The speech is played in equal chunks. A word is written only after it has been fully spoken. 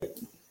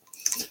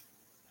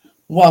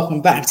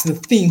Welcome back to the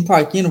Theme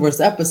Park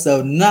Universe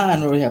episode 9,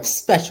 where we have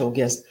special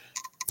guest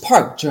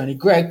Park Journey,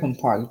 Greg from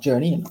Park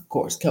Journey, and of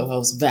course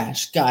co-host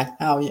Vash. Guy,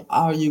 how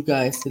are you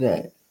guys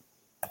today?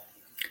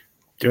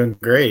 Doing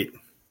great.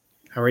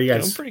 How are you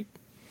guys?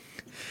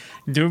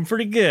 Doing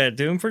pretty good.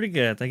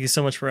 Thank you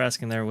so much for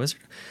asking there,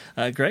 Wizard.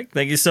 Greg,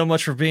 thank you so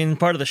much for being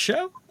part of the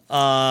show.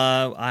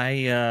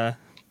 I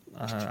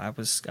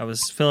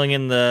was filling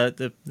in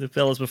the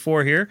fellas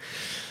before here.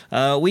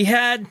 We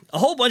had a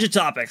whole bunch of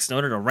topics in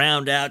order to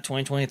round out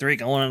 2023,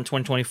 going on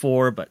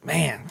 2024. But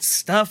man,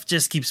 stuff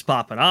just keeps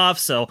popping off.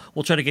 So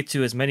we'll try to get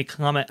to as many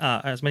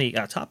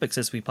topics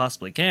as we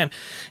possibly can.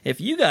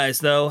 If you guys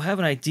though have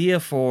an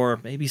idea for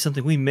maybe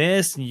something we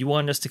missed and you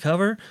want us to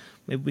cover,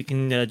 maybe we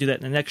can do that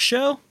in the next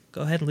show.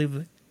 Go ahead and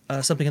leave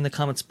something in the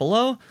comments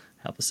below.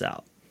 Help us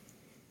out.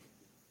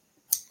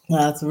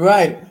 That's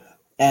right.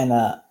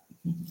 And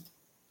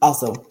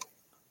also,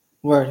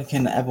 where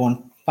can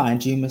everyone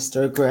find you,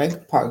 Mr.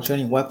 Greg? Park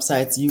Journey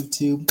websites,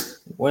 YouTube,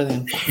 where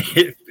they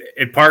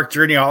at Park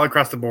Journey all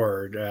across the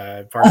board.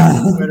 Park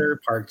Journey Twitter,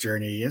 Park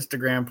Journey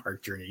Instagram,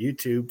 Park Journey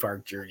YouTube,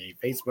 Park Journey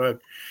Facebook.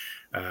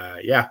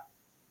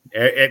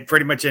 It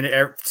pretty much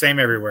same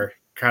everywhere.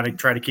 Kind of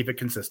try to keep it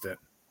consistent.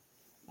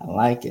 I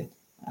like it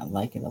a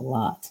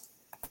lot.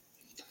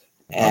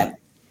 And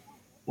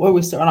where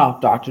we start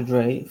off, Dr.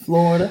 Dre,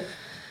 Florida.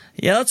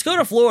 Yeah, let's go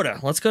to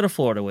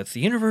Florida with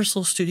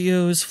Universal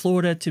Studios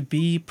Florida, to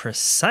be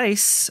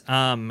precise.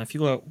 If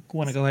you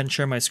want to go ahead and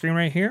share my screen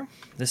right here.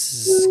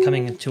 This is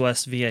coming to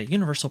us via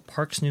Universal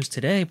Parks News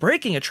Today.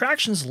 Breaking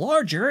attractions,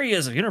 large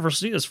areas of Universal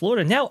Studios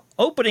Florida now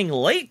opening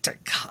late to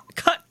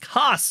cut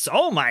costs.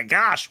 Oh my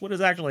gosh, what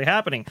is actually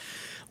happening?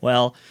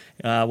 Well,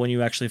 when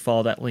you actually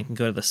follow that link and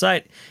go to the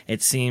site,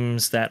 it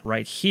seems that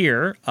right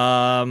here,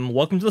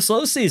 welcome to the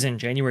slow season.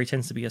 January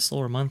tends to be a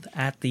slower month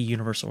at the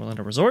Universal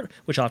Orlando Resort,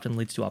 which often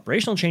leads to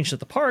operational changes at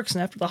the parks.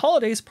 And after the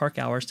holidays, park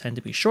hours tend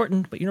to be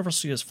shortened. But Universal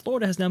Studios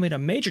Florida has now made a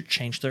major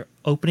change. They're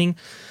opening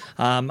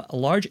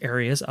large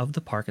areas of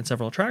the park, and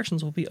several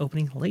attractions will be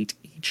opening late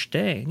each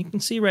day. And you can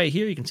see right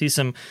here, you can see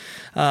some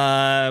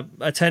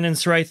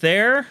attendance right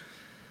there.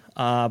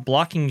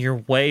 Blocking your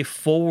way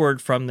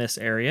forward from this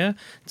area.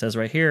 It says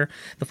right here,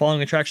 the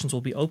following attractions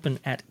will be open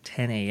at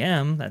 10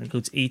 a.m. That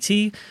includes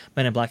E.T.,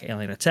 Men in Black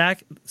Alien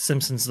Attack,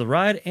 Simpsons The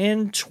Ride,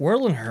 and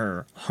Twirlin'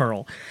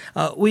 Hurl.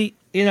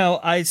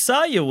 I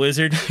saw you,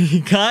 Wizard.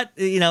 You got,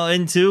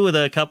 into with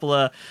a couple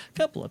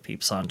of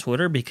peeps on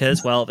Twitter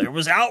because, well, there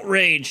was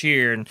outrage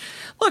here. And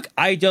look,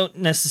 I don't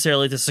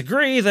necessarily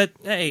disagree that,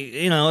 hey,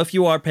 if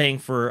you are paying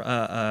for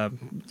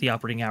the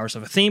operating hours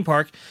of a theme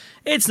park,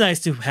 it's nice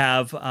to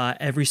have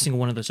every single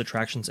one of those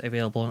attractions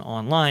available and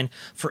online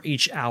for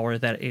each hour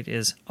that it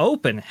is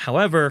open.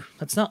 However,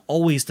 that's not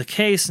always the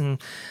case,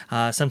 and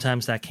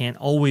sometimes that can't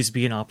always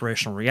be an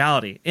operational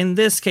reality. In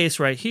this case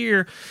right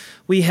here,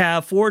 we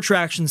have 4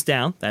 attractions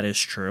down. That is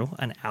true.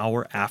 An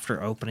hour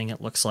after opening,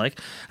 it looks like.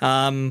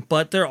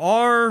 But there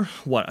are,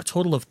 a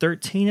total of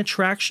 13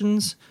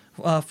 attractions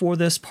for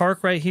this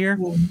park right here.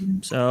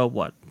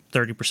 So,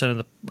 30% of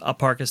the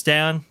park is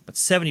down, but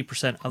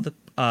 70% of the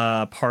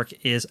park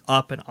is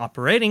up and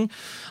operating.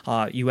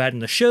 You add in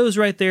the shows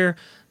right there,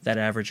 that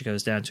average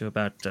goes down to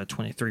about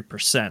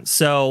 23%.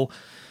 So,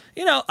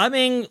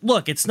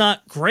 look, it's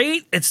not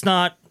great. It's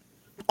not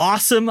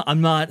awesome.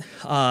 I'm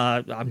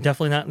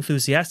definitely not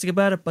enthusiastic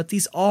about it, but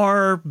these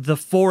are the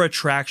 4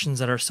 attractions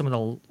that are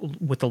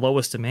with the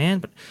lowest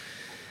demand. But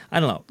I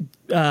don't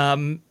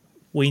know.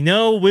 We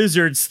know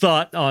Wizard's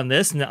thought on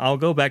this, and I'll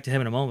go back to him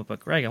in a moment. But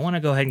Greg, I want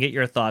to go ahead and get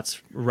your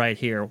thoughts right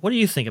here. What do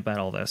you think about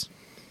all this?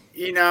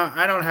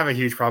 I don't have a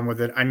huge problem with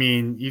it. I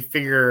mean, you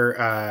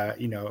figure,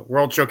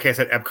 World Showcase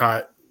at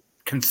Epcot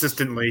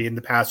consistently in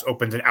the past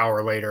opens an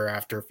hour later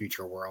after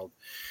Future World.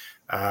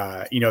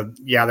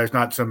 There's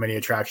not so many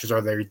attractions, or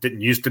there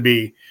didn't used to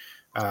be.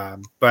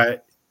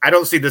 But I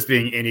don't see this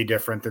being any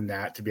different than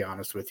that, to be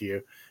honest with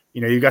you.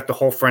 You've got the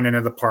whole front end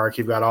of the park.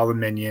 You've got all the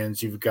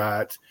Minions. You've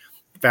got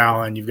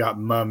Fallon, you've got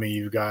Mummy,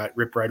 you've got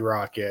Rip Ride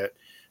Rocket,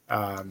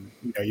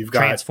 you've got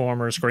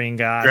Transformers, Green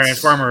Gods,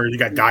 you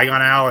got Diagon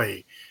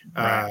Alley,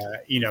 right.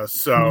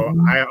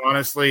 I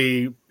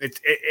honestly,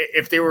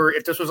 if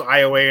this was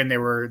IOA and they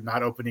were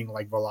not opening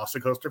like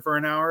Velocicoaster for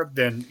an hour,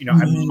 then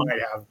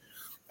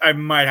I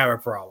might have a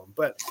problem.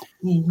 But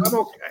I'm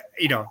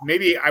okay.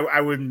 Maybe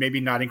I would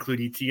not include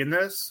ET in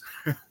this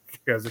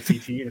because it's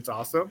ET and it's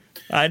awesome.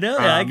 I know,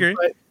 I agree.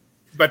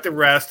 But the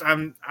rest,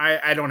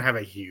 I don't have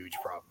a huge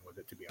problem with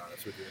it, to be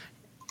honest with you.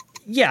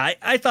 Yeah,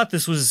 I thought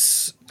this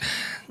was.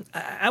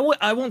 I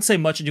won't say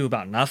much ado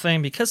about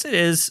nothing because it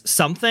is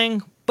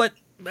something, but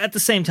at the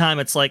same time,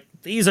 it's like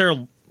these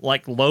are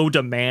like low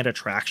demand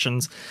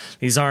attractions.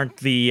 These aren't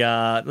the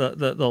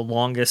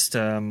longest.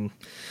 I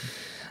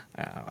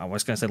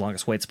was going to say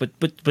longest waits, but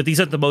these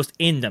are the most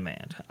in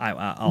demand.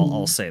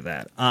 I'll say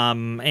that.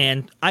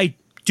 And I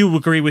do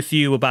agree with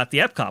you about the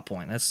Epcot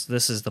point.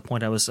 This is the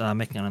point I was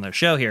making on their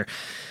show here.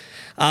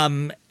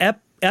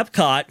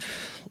 Epcot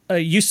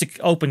used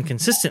to open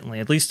consistently,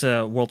 at least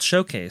World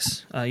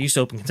Showcase used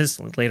to open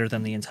consistently later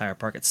than the entire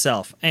park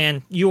itself.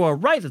 And you are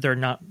right that there are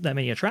not that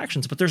many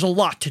attractions, but there's a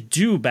lot to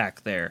do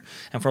back there.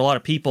 And for a lot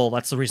of people,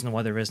 that's the reason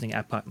why they're visiting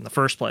Epcot in the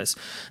first place.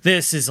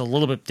 This is a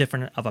little bit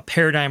different of a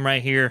paradigm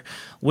right here.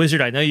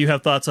 Wizard, I know you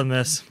have thoughts on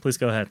this. Please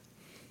go ahead.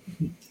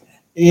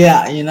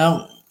 Yeah,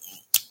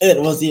 it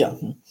was,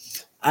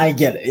 I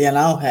get it,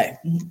 hey,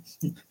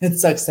 it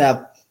sucks to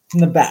have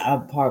the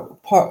back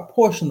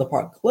portion of the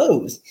park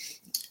closed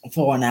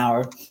for an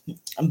hour,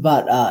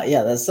 but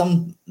there's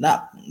some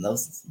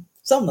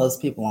of those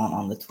people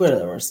on the Twitter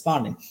that were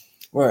responding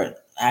were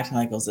acting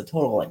like it was a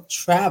total like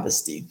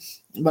travesty,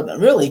 but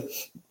really,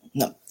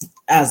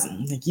 as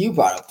like you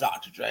brought up,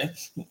 Dr. Dre,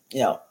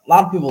 a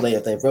lot of people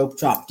they rope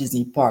drop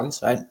Disney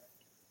parks, right?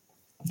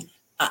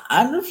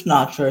 I'm just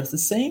not sure it's the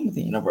same with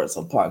the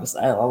Universal parks.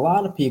 A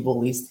lot of people,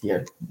 at least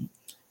here,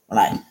 when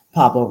I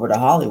pop over to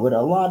Hollywood,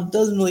 it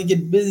doesn't really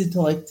get busy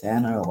till like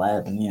 10 or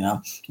 11,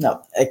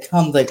 No, it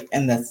comes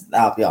and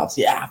that'll be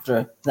obviously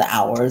after the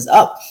hour is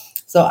up.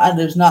 So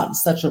there's not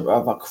such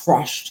of a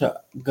crush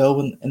to go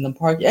in the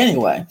park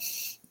anyway.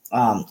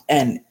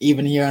 And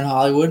even here in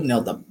Hollywood,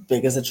 the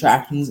biggest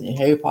attractions,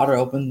 Harry Potter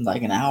opened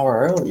like an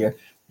hour earlier.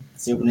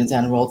 Super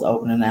Nintendo World's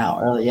open an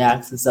hour early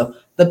access. So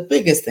the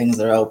biggest things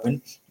are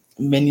open.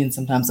 Minions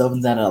sometimes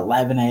opens at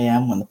 11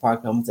 a.m. when the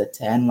park opens at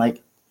 10. I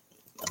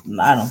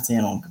don't see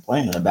anyone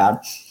complaining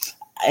about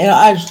it.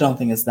 I just don't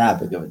think it's that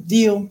big of a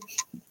deal.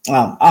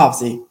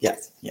 Obviously,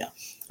 yes,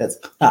 it's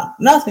not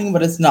nothing,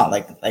 but it's not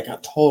like a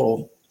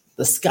total.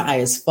 The sky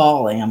is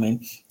falling. I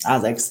mean,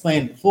 as I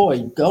explained before,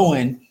 you go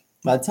in.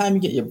 By the time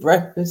you get your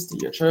breakfast,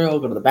 your churro,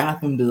 go to the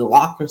bathroom, do the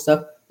locker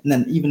stuff, and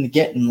then even to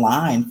get in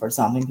line for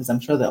something, because I'm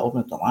sure they'll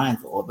open up the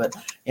lines a little bit.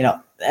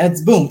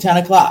 It's boom, 10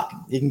 o'clock.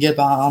 You can get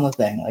on the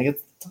thing.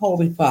 It's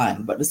totally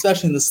fine. But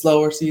especially in the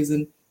slower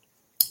season,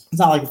 it's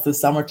not like it's the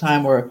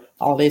summertime or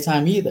holiday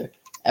time either.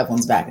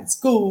 Everyone's back in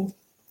school.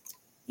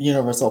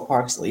 Universal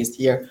parks, at least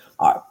here,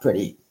 are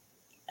pretty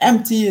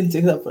empty and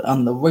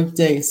on the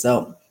weekday.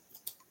 So,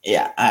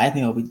 yeah, I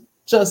think it'll be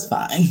just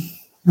fine.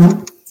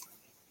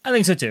 I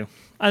think so too.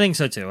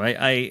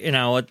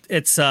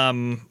 It's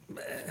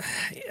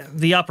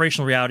the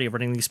operational reality of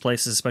running these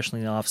places, especially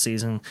in the off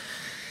season.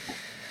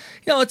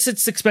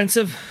 It's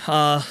expensive.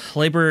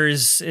 Labor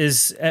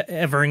is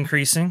ever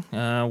increasing,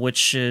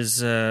 which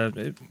is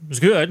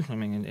good. I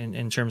mean,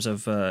 in terms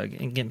of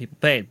getting people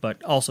paid,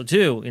 but also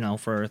too,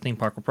 for a theme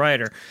park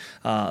proprietor,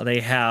 they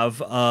have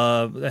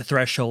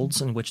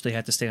thresholds in which they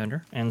have to stay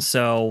under, and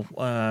so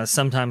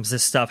sometimes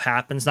this stuff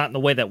happens not in the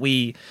way that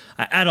we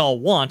at all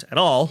want at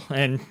all.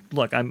 And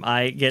look,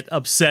 I get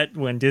upset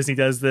when Disney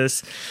does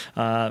this.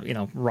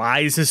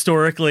 Rise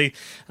historically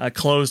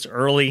closed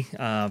early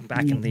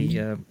back in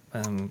the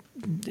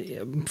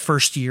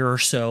first year or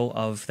so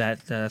of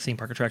that theme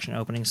park attraction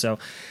opening. So,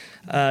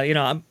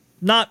 I'm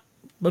not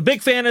a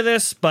big fan of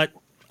this, but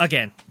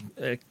again,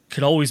 it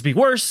could always be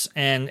worse.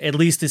 And at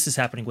least this is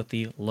happening with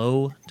the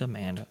low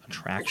demand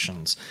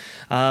attractions.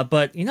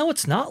 But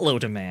it's not low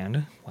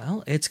demand.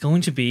 Well, it's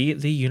going to be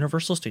the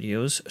Universal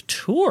Studios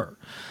tour.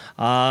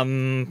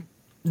 Now,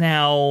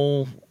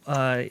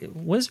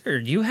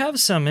 Wizard, you have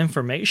some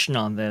information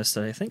on this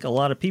that I think a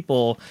lot of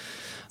people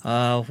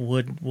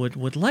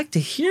would like to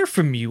hear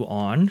from you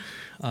on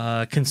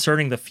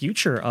concerning the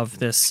future of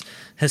this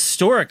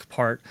historic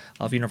part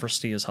of Universal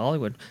Studios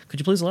Hollywood. Could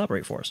you please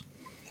elaborate for us?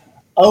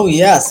 Oh,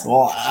 yes.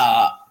 Well,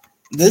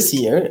 this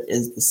year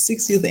is the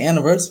 60th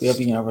anniversary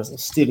of Universal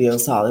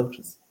Studios Hollywood, which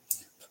is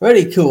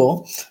pretty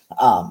cool.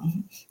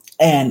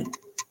 And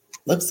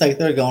looks like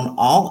they're going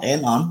all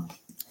in on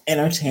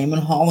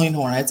entertainment, Halloween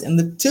Horror Nights, and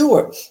the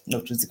tour,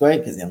 which is great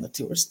because the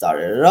tour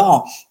started it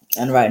all.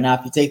 And right now,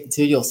 if you take the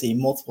tour, you'll see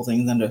multiple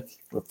things under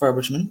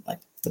refurbishment, like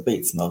the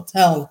Bates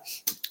Motel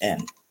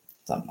and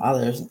some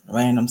others.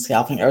 Random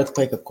Scalping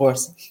Earthquake, of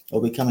course,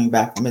 will be coming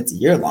back from its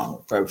year-long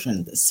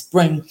refurbishment this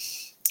spring.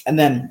 And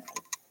then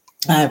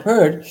I've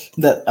heard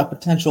that a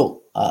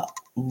potential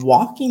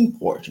walking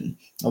portion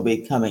will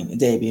be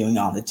debuting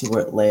on the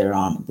tour later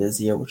on this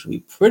year, which will be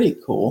pretty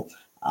cool.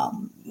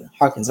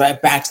 Harkens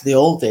right back to the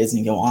old days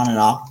and you go on and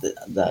off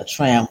the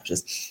tram,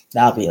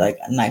 that'll be like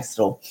a nice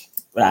little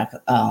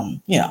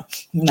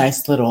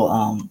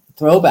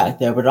throwback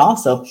there, but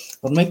also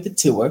will make the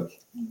tour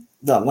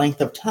the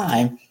length of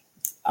time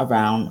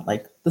around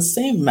like the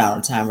same amount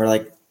of time, or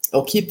like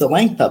it'll keep the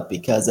length up,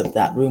 because if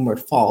that rumored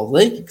Fall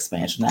Lake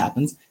expansion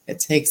happens, it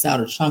takes out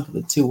a chunk of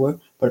the tour.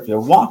 But if you're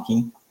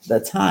walking, the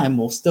time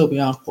will still be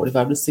on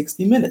 45 to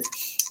 60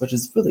 minutes, which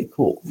is really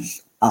cool.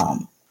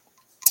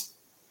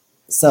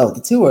 So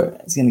the tour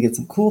is going to get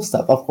some cool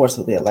stuff, of course,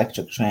 with the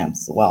electric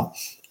trams as well.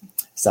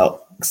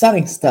 So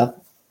exciting stuff.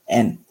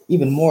 And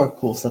even more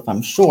cool stuff,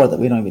 I'm sure, that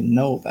we don't even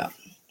know about.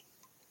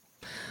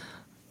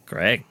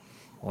 Greg,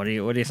 what do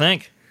you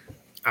think?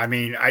 I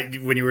mean,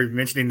 when you were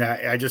mentioning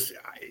that,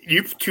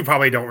 you two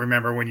probably don't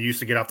remember when you used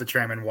to get off the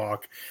tram and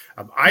walk.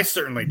 I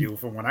certainly do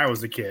from when I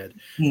was a kid.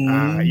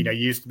 You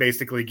used to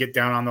basically get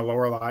down on the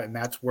lower lot, and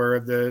that's where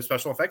the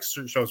special effects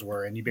shows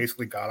were. And you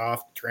basically got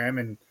off the tram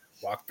and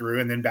walk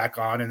through and then back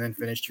on and then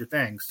finish your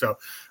thing. So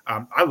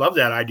I love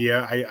that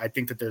idea. I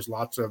think that there's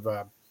lots of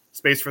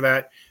space for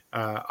that.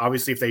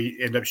 Obviously, if they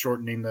end up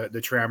shortening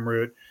the tram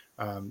route,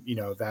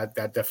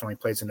 that definitely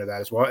plays into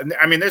that as well. And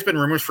I mean, there's been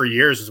rumors for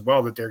years as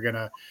well that they're going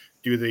to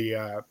do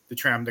the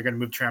tram. They're going to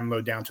move tram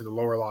load down to the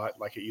lower lot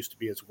like it used to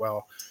be as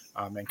well,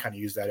 and kind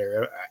of use that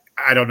area.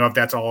 I don't know if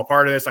that's all a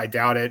part of this. I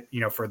doubt it,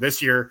 for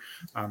this year.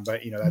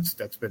 But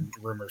that's been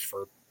rumors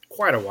for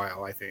quite a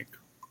while, I think.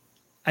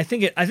 I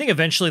think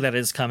eventually that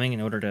is coming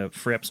in order to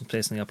free up some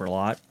space in the upper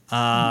lot,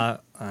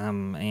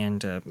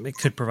 and it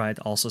could provide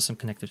also some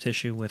connective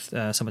tissue with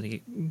some of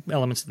the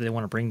elements that they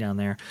want to bring down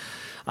there.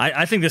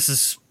 I think this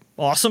is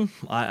awesome.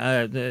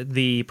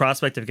 The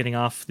prospect of getting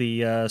off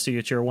the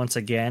studio tour once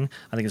again,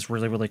 I think is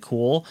really, really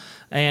cool.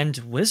 And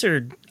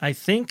Wizard, I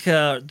think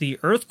the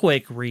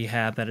earthquake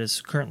rehab that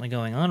is currently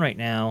going on right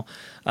now,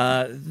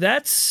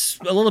 that's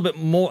a little bit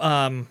more,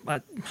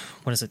 what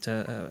is it,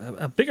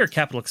 a bigger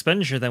capital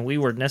expenditure than we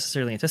were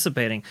necessarily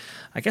anticipating.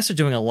 I guess they're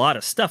doing a lot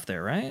of stuff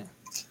there, right?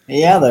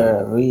 Yeah,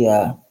 they're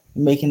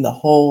making the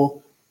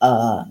whole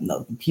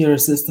the computer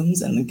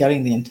systems and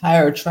getting the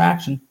entire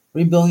attraction,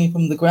 rebuilding it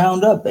from the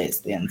ground up,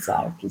 basically,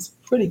 inside, which is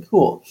pretty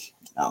cool.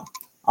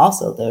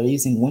 Also, they're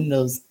using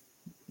Windows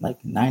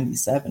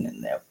 97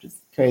 in there, which is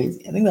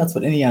crazy. I think that's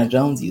what Indiana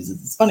Jones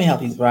uses. It's funny how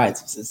these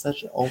rides use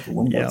such an old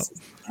Windows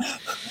system.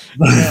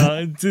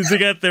 To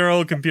get their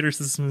old computer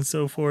system and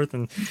so forth,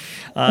 and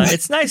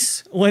it's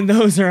nice when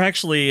those are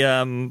actually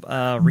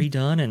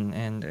redone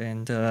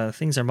and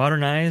things are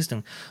modernized,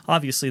 and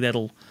obviously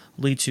that'll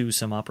lead to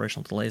some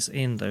operational delays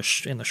in the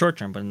short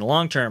term, but in the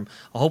long term,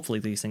 hopefully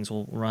these things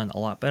will run a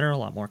lot better, a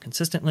lot more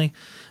consistently,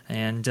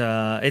 and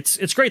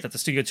it's great that the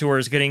studio tour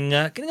is getting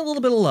a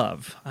little bit of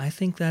love. I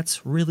think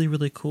that's really,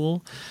 really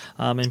cool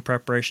in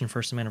preparation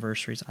for some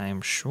anniversaries, I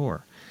am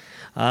sure.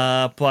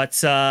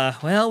 But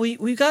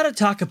we got to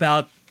talk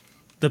about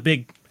the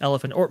big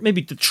elephant, or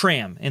maybe the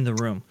tram in the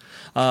room,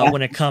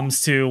 when it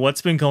comes to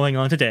what's been going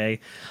on today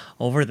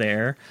over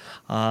there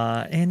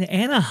in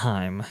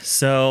Anaheim.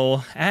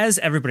 So, as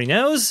everybody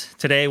knows,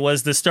 today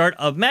was the start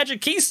of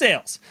Magic Key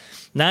sales,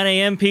 9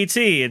 a.m. PT,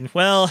 and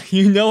well,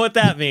 you know what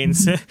that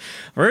means: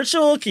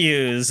 virtual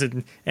queues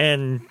and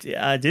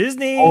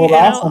Disney. People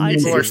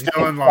are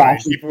still in line.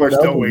 People are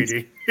still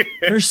waiting.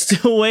 They're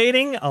still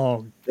waiting.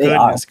 Oh,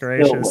 goodness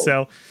gracious!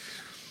 So,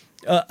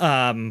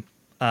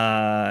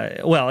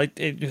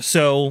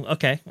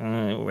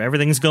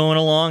 everything's going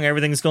along.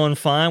 Everything's going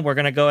fine. We're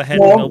gonna go ahead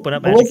and open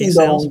up Magic Key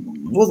sales.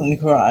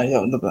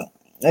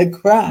 It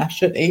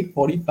crashed at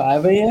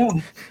 8:45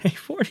 a.m.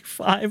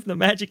 8:45. The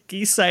Magic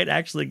Key site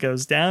actually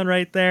goes down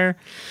right there.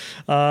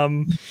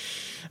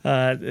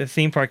 The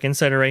Theme Park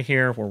Insider right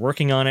here. We're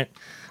working on it.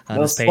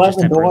 Those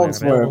Pleasant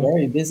dogs were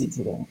very busy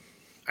today.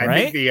 I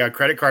think the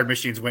credit card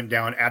machines went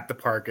down at the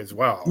park as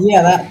well.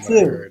 Yeah, that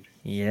too.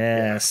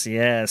 Yes.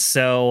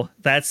 So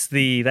that's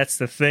the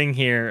thing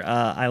here.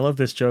 I love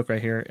this joke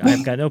right here.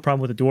 I've got no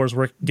problem with the doors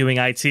doing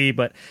IT,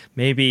 but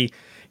maybe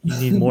you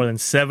need more than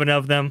 7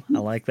 of them. I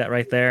like that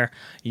right there.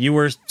 You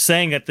were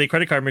saying that the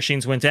credit card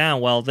machines went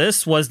down. Well,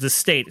 this was the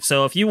state.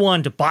 So if you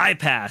wanted to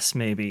bypass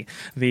maybe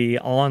the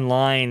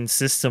online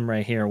system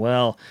right here,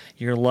 well,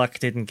 your luck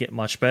didn't get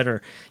much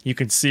better. You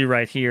can see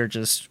right here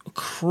just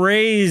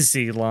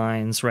crazy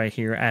lines right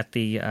here at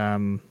the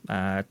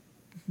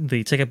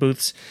ticket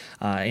booths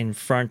in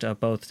front of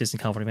both Disney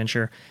California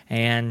Adventure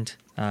and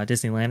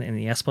Disneyland in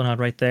the Esplanade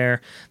right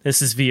there.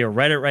 This is via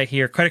Reddit right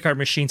here. Credit card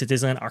machines at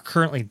Disneyland are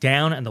currently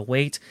down, and the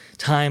wait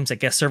times at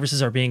guest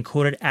services are being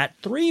quoted at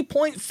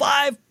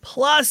 3.5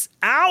 plus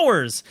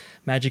hours.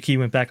 Magic Key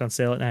went back on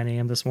sale at 9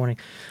 a.m. this morning.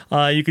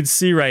 You can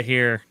see right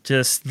here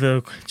just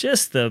the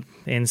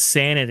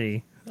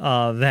insanity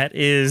that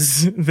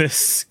is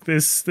this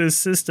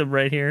system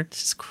right here. It's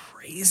just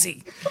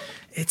crazy.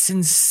 It's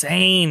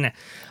insane.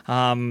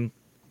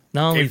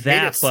 Not only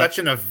that, but such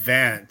an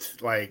event.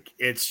 Like,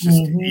 it's just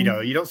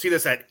you don't see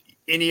this at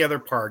any other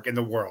park in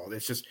the world.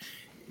 It's just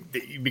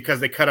because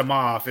they cut them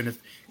off, and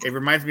it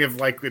reminds me of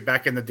like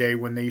back in the day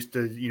when they used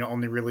to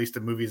only release the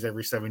movies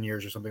every 7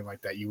 years or something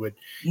like that. You would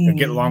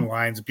get long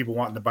lines of people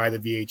wanting to buy the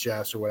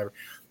VHS or whatever.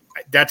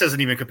 That doesn't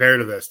even compare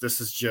to this.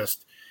 This is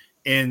just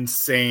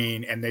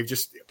insane, and they've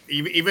just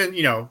even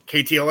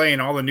KTLA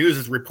and all the news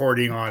is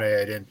reporting on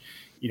it, and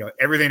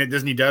everything that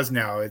Disney does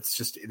now. It's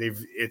just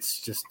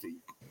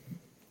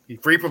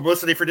free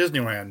publicity for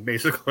Disneyland,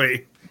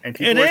 basically, and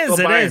people are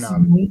still buying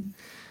them.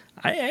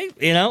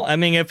 I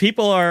mean, if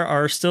people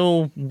are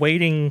still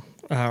waiting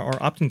or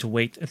opting to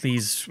wait at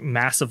these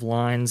massive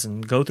lines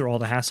and go through all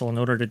the hassle in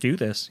order to do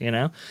this,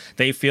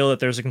 they feel that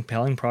there's a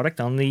compelling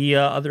product on the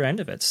other end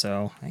of it.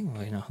 So,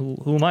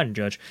 who am I to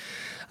judge?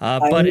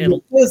 But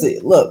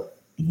look,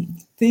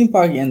 Theme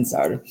Park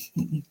Insider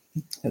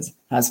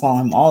has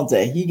followed him all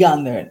day. He got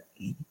in there at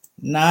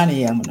 9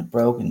 a.m. when it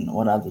broke and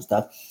what other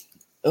stuff.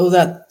 It was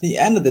at the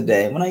end of the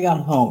day when I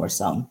got home or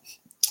something.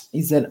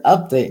 He said,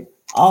 update,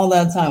 all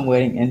that time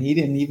waiting, and he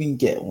didn't even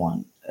get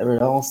one. They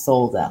were all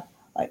sold out.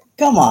 Like,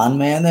 come on,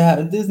 man.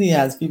 Disney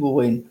has people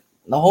waiting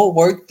the whole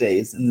work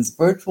days in this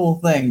virtual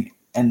thing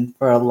and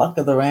for a luck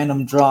of the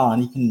random draw,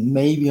 and you can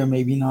maybe or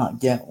maybe not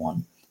get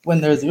one.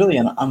 When there's really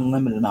an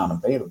unlimited amount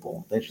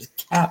available, they just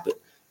cap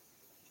it.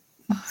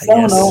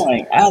 So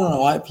annoying. I don't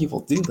know why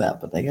people do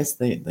that, but I guess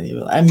they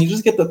I mean,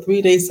 just get the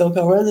 3-day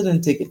SoCal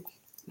resident ticket.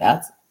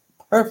 That's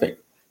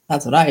perfect.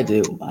 That's what I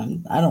do.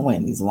 I don't wait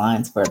in these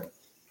lines for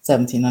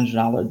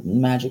 $1,700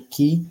 magic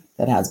key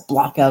that has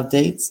blockout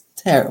dates.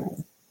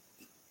 Terrible.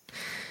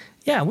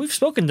 Yeah, we've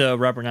spoken to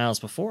Robert Niles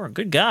before.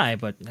 Good guy,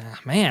 but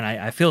man,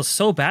 I feel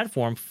so bad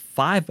for him.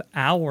 5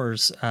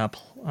 hours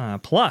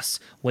plus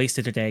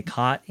wasted a day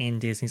caught in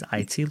Disney's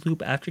IT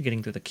loop after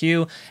getting through the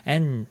queue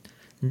and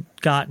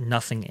got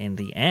nothing in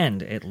the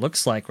end. It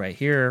looks like right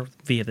here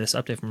via this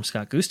update from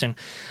Scott Gustin,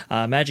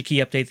 Magic Key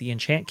update, the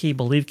Enchant Key,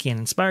 Believe Key, and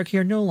Inspire Key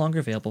are no longer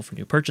available for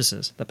new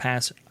purchases. The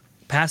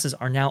passes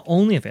are now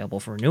only available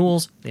for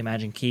renewals. The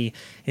Imagine Key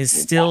is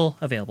still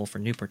available for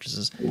new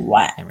purchases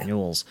and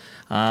renewals.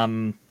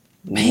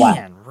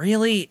 Man,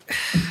 really?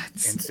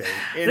 Insane.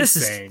 This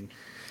Insane.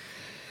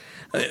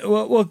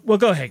 Well,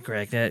 go ahead,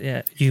 Greg.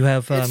 Yeah, you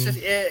have. It's just,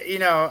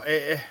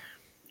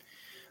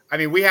 I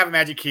mean, we have a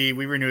Magic Key.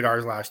 We renewed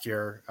ours last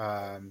year.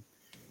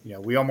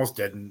 We almost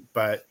didn't,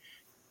 but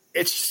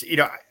it's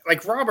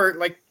like Robert,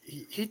 like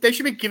they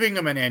should be giving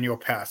him an annual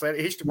pass. Like,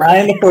 he should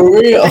for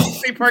real.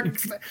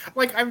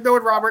 Like I've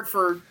known Robert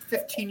for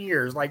 15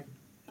 years. Like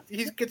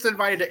he gets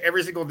invited to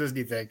every single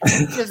Disney thing.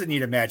 He doesn't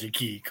need a Magic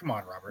Key. Come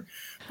on, Robert.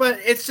 But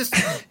it's just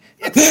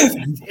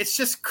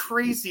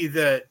crazy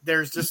that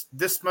there's just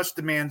this much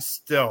demand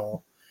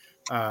still,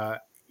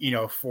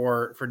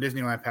 for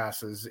Disneyland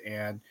passes,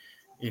 and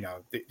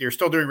they're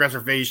still doing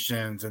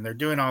reservations and they're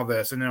doing all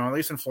this. And at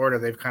least in Florida,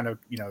 they've kind of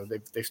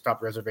they've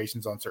stopped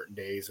reservations on certain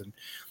days, and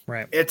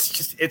right. It's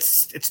just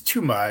it's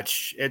too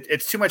much.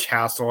 It's too much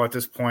hassle at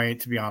this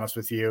point, to be honest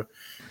with you.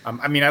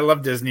 I mean, I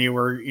love Disney.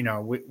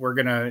 We're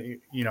gonna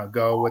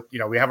go with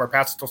we have our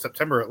passes till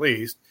September at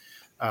least.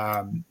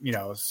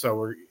 So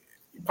we're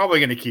probably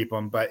going to keep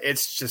them, but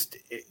it's just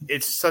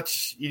it's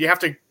such you have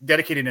to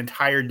dedicate an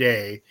entire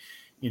day,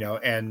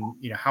 and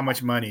how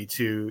much money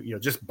to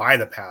just buy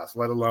the pass,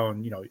 let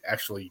alone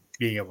actually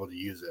being able to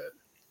use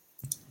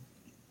it.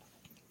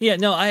 Yeah,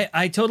 no,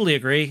 I totally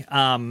agree.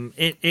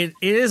 It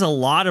is a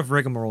lot of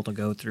rigmarole to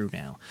go through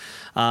now,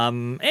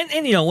 and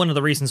one of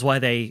the reasons why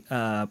they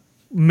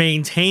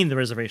maintain the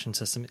reservation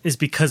system is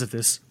because of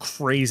this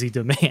crazy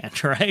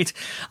demand, right?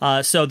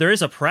 So there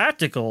is a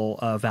practical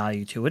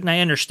value to it, and I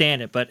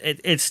understand it, but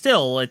it's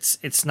still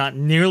it's not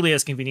nearly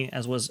as convenient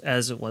as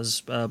it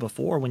was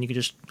before, when you could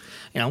just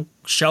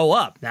show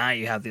up. Now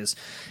you have this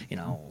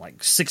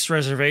like 6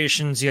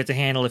 reservations you have to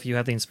handle if you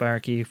have the Inspire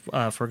Key,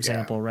 for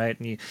example, right?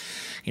 And you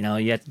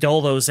have to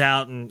dole those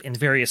out in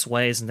various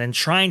ways, and then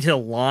trying to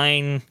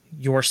line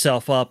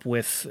yourself up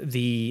with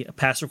the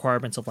pass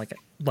requirements of like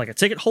a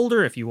ticket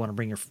holder if you want to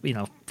bring your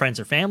friends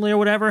or family or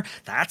whatever.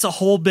 That's a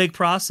whole big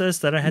process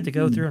that I had to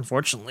go through,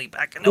 unfortunately,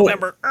 back in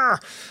November.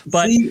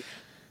 But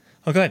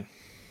go ahead.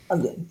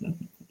 I'm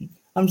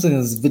just looking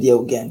at this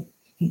video again.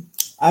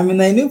 I mean,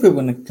 they knew people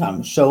were going to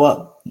come show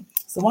up,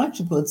 so why don't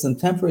you put some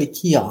temporary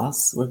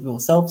kiosks where people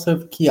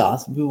self-serve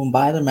kiosks where people can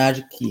buy their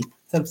Magic Key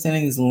instead of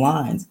standing in these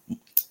lines?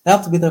 They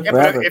have to be there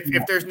forever. But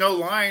if there's no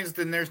lines,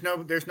 then there's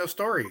no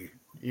story.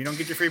 You don't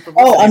get your free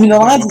publicity. Oh, I mean, the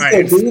lines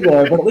will still be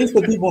there, but at least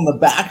the people in the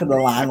back of the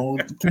line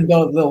can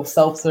go to little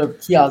self-serve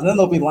kiosks. And then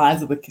there'll be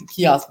lines of the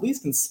kiosks. At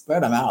least can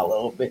spread them out a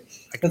little bit.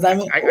 Because I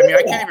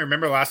can't even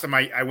remember last time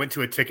I went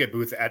to a ticket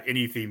booth at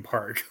any theme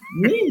park.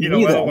 Let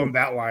alone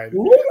that line.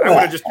 I would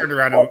have just turned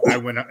around and I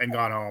went and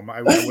gone home.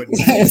 I wouldn't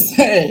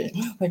say,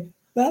 like,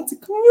 that's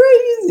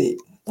crazy.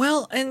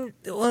 Well,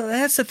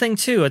 that's the thing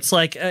too. It's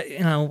like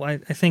I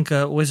think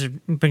Wizard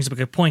brings up a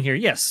good point here.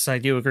 Yes, I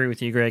do agree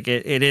with you, Greg.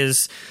 It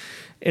is.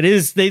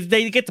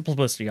 They get the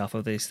publicity off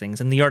of these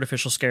things and the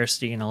artificial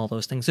scarcity and all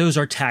those things. Those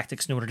are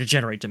tactics in order to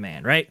generate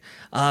demand, right?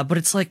 But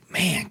it's like,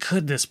 man,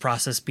 could this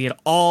process be at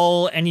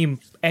all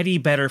any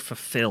better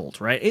fulfilled,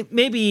 right? It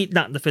maybe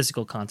not in the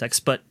physical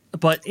context, but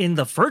in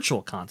the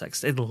virtual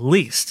context at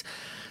least.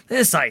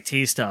 This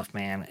IT stuff,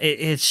 man,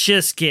 it's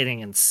just getting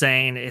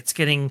insane. It's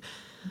getting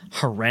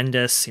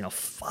horrendous.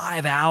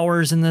 5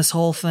 hours in this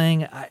whole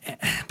thing.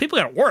 People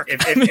got to work.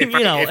 If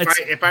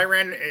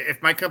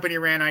my company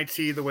ran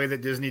IT the way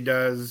that Disney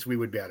does, we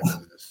would be out of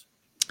business.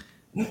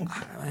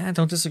 I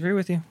don't disagree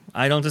with you.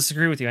 I know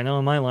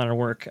in my line of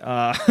work,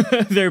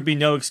 there'd be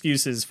no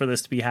excuses for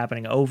this to be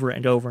happening over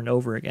and over and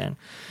over again.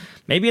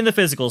 Maybe in the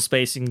physical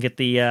space you can get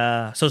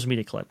the social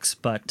media clicks,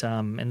 but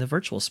in the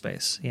virtual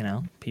space,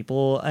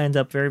 people end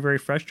up very, very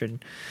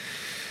frustrated.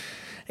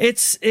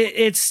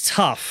 It's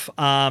tough,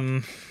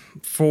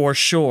 for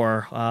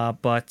sure.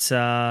 But But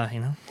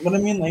I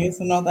mean, I guess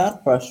I'm not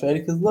that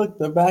frustrated because look,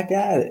 they're back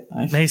at it.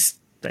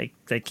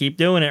 They keep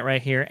doing it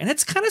right here, and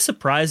it's kind of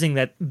surprising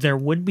that there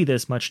would be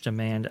this much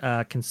demand,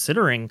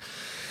 considering.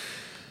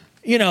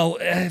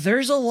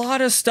 There's a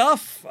lot of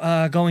stuff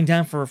going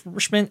down for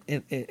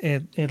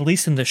refurbishment, at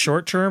least in the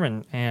short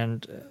term,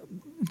 and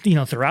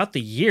throughout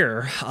the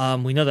year.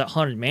 We know that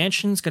Haunted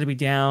Mansion's going to be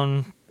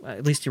down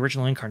at least the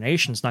original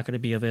incarnation is not going to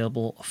be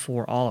available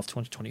for all of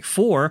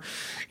 2024.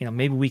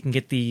 Maybe we can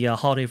get the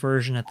holiday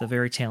version at the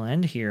very tail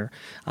end here.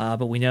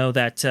 But we know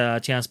that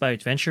Tiana's Bayou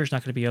Adventure is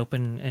not going to be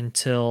open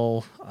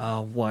until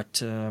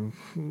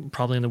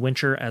probably in the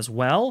winter as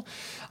well.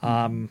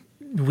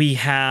 We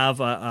have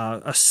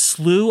a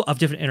slew of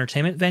different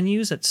entertainment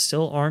venues that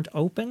still aren't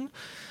open.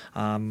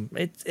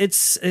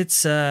 It's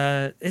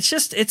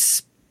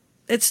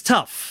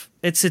tough.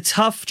 It's a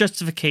tough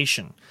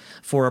justification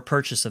for a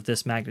purchase of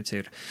this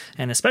magnitude,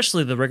 and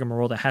especially the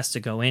rigmarole that has to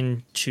go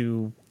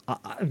into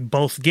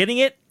both getting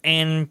it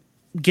and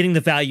getting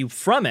the value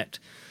from it.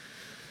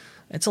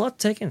 It's a lot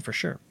to take in for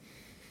sure.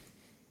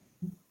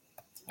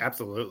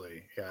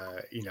 Absolutely.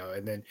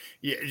 And then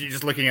you're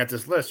just looking at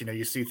this list,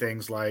 you see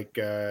things like,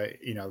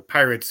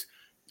 Pirates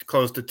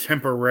closed to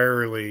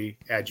temporarily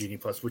add Genie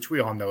Plus, which we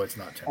all know it's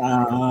not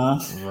temporary.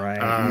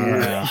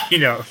 Right.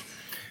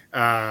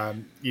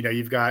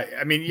 You've got,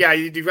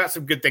 you've got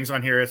some good things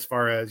on here as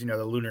far as,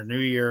 the Lunar New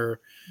Year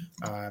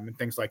and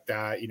things like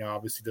that.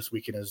 Obviously this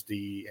weekend is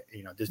the,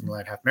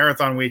 Disneyland Half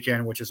Marathon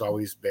weekend, which is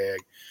always big.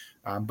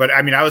 But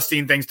I was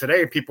seeing things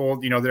today, people,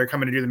 that are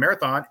coming to do the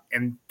marathon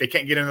and they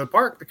can't get into the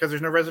park because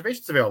there's no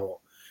reservations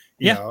available.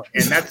 You know,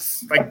 and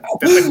that's like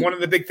one of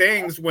the big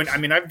things when,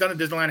 I've done a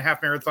Disneyland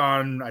Half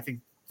Marathon, I think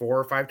 4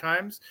 or 5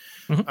 times.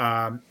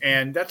 Mm-hmm.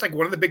 And that's like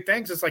one of the big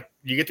things. It's like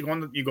you get to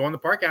go in the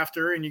park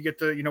after and you get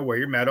to, wear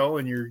your medal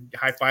and you're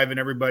high-fiving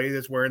everybody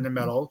that's wearing the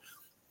medal.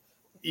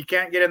 You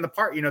can't get in the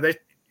park.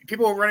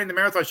 People running the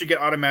marathon should get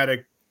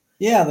automatic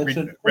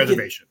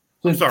reservation.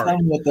 I'm sorry.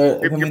 You're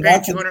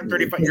paying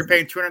 $235. You're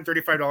paying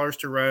 $235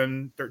 to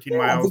run 13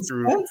 miles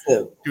through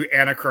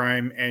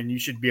Anacrime, and you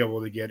should be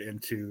able to get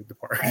into the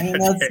park. I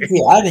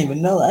didn't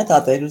even know that. I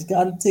thought they just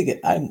got a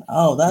ticket.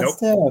 That's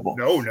terrible.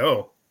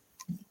 No.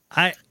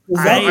 That's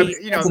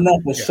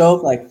enough to show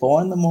up like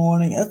 4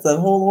 a.m. That's a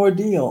whole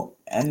ordeal,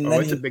 and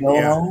then it's you a big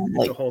go home.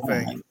 It's a whole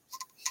thing.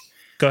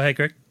 Go ahead,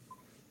 Greg.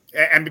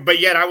 But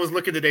yet I was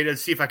looking today to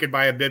see if I could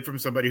buy a bid from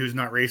somebody who's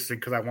not racing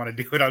because I want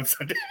to do it on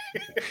Sunday.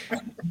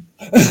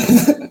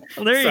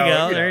 Well,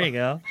 there you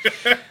go.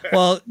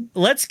 Well,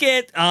 let's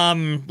get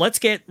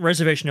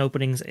reservation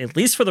openings at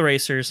least for the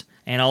racers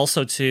and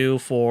also too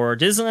for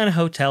Disneyland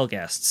hotel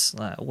guests.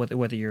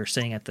 Whether you're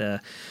staying at the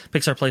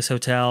Pixar Place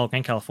Hotel,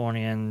 Grand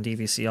Californian,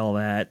 DVC, all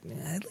that,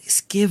 at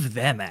least give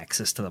them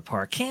access to the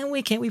park. Can't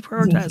we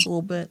prioritize a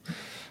little bit?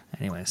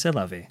 Anyway, c'est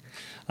la vie.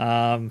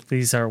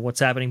 These are what's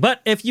happening. But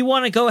if you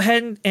want to go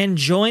ahead and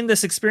join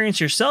this experience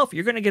yourself,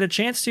 you're going to get a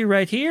chance to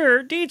right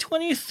here.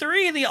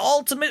 D23, the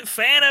ultimate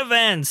fan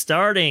event,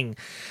 starting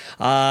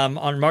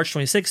on March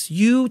 26th.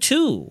 You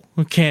too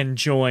can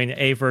join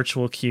a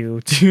virtual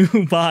queue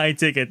to buy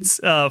tickets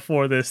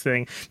for this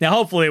thing. Now,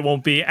 hopefully it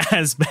won't be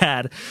as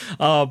bad.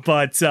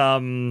 But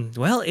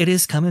it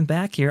is coming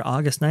back here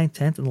August 9th,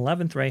 10th, and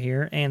 11th right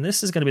here. And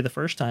this is going to be the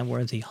first time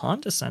where the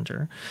Honda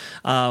Center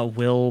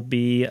will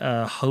be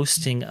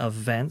hosting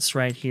events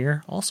right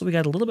here. Also, we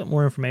got a little bit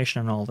more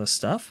information on all this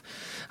stuff.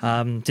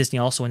 Disney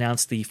also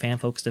announced the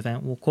fan-focused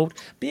event will, quote,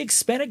 be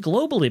expanded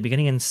globally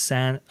beginning in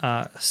Sao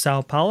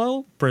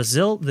Paulo,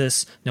 Brazil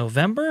this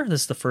November.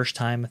 This is the first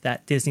time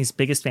that Disney's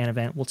biggest fan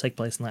event will take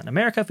place in Latin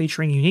America,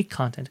 featuring unique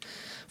content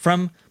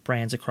from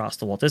brands across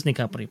the Walt Disney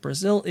Company.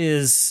 Brazil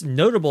is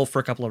notable for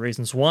a couple of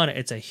reasons. One,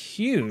 it's a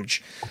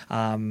huge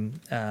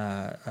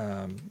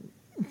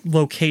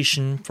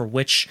location for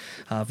which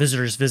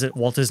visitors visit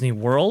Walt Disney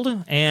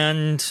World,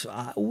 and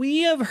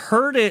we have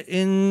heard it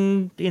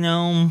in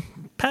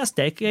past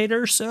decade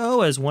or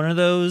so as one of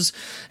those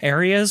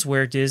areas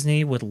where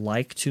Disney would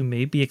like to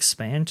maybe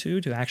expand to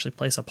actually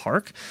place a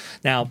park.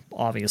 Now,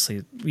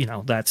 obviously,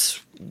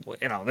 that's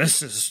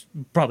this is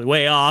probably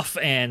way off,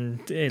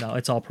 and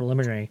it's all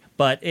preliminary,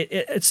 but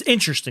it's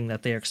interesting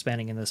that they are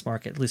expanding in this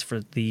market, at least for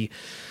the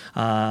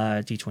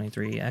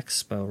D23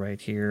 Expo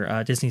right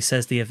here. Disney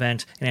says the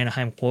event in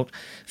Anaheim, quote,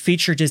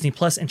 feature Disney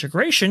Plus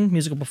integration,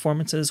 musical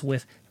performances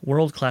with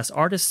world-class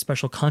artists,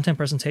 special content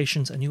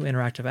presentations, a new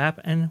interactive app,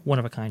 and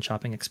one-of-a-kind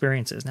shopping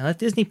experiences. Now, that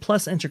Disney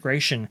Plus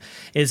integration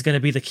is going to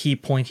be the key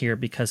point here,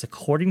 because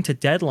according to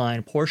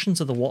Deadline,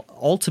 portions of the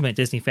Ultimate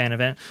Disney Fan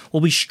Event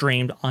will be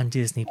streamed on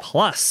Disney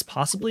Plus,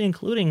 possibly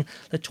including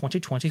the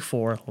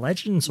 2024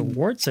 Legends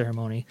Award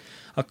ceremony,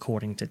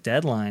 according to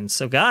Deadline.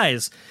 So,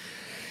 guys,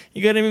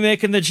 you going to be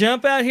making the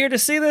jump out here to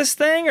see this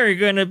thing, or are you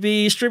going to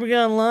be streaming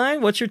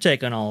online? What's your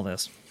take on all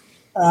this?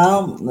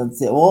 Let's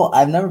see. Well,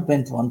 I've never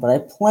been to one, but I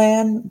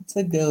plan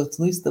to go to at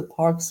least the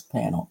parks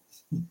panel,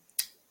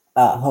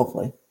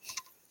 hopefully,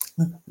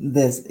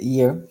 this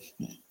year.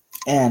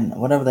 And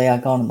whatever they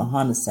got going in the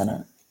Honda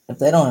Center, if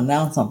they don't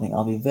announce something,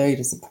 I'll be very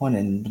disappointed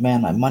and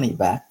demand my money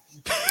back.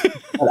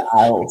 But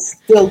I will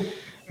still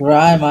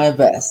try my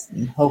best,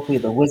 and hopefully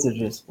the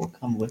Wizards will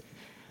come with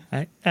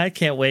me. I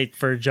can't wait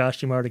for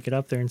Josh Dumar to get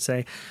up there and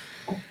say,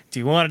 do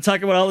you want to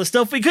talk about all the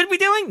stuff we could be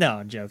doing? No,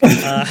 I'm joking.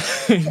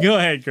 Go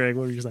ahead, Greg.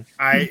 What were you saying?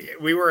 I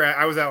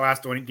was at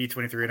last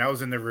D23, and I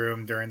was in the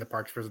room during the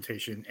parks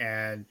presentation,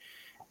 and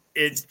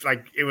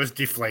it was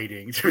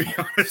deflating, to be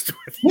honest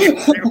with you.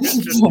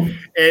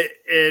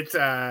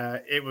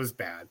 It was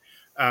bad.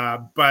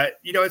 But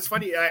it's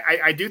funny.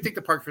 I do think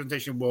the park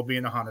presentation will be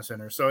in the Honda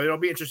Center, so it'll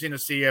be interesting to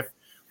see if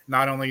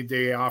not only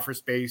they offer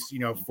space,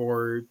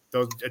 for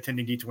those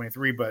attending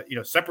D23, but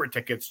separate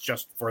tickets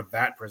just for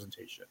that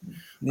presentation.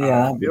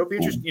 Yeah, it'll be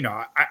interesting.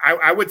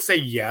 I would say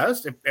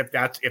yes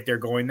if they're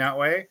going that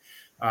way,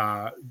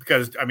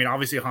 because I mean,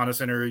 obviously Honda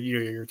Center,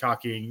 you're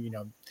talking,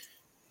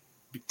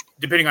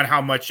 depending on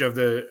how much of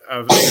the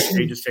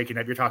stage is taken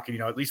up, you're talking,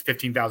 at least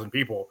 15,000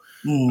 people,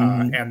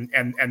 and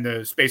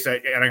the space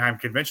at Anaheim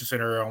Convention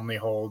Center only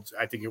holds,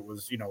 I think it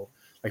was,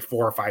 like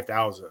 4,000 or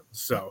 5,000.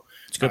 So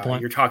it's a good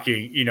point. You're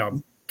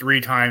talking, 3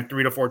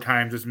 to 4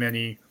 times as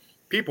many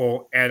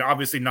people, and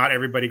obviously not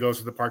everybody goes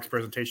to the parks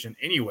presentation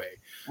anyway.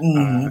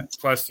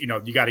 Plus,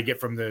 you got to get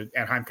from the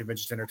Anaheim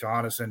Convention Center to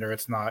Honda Center.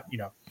 It's not,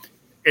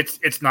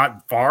 it's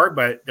not far,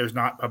 but there's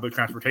not public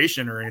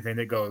transportation or anything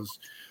that goes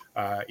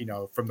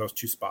from those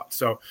 2 spots.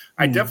 So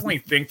I definitely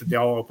think that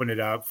they'll open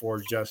it up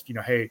for just,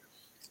 hey,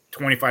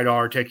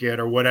 $25 ticket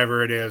or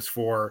whatever it is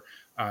for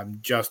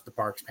just the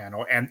parks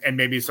panel, and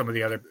maybe some of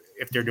the other,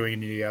 if they're doing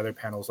any of the other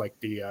panels like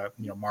the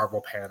Marvel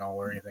panel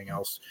or anything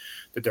else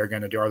that they're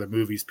going to do, or the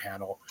movies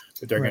panel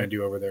that they're going to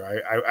do over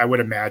there. I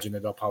would imagine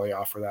that they'll probably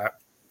offer that.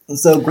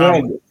 So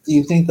Greg, do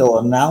you think they'll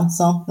announce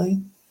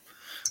something?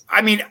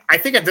 I mean, I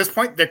think at this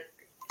point that,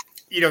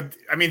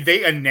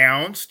 they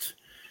announced,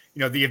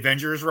 the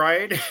Avengers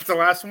ride, the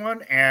last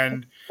one.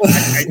 And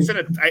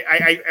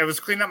I was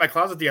cleaning out my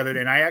closet the other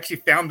day, and I actually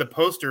found the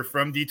poster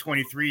from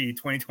D23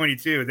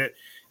 2022 that,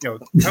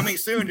 coming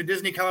soon to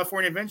Disney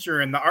California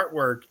Adventure, and the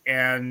artwork,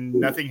 and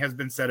nothing has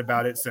been said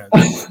about it since.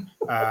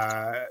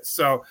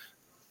 So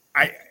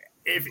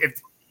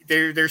if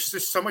there's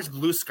just so much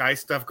blue sky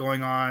stuff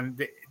going on,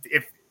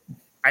 if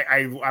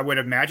I would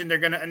imagine they're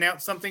going to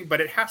announce something,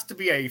 but it has to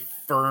be a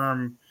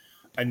firm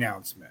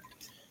announcement.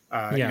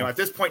 At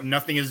this point,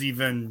 nothing has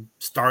even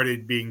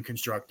started being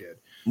constructed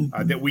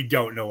that we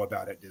don't know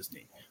about at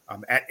Disney,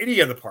 at any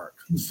of the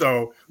parks.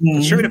 So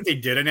sure, if they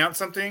did announce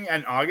something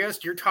in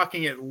August, you're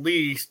talking at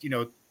least 2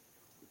 to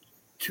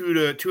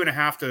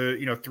 2.5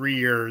 to 3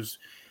 years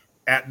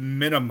at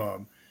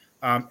minimum.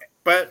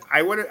 But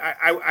I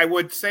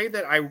would say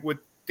that I would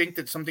think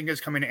that something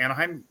is coming to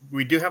Anaheim.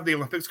 We do have the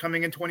Olympics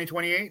coming in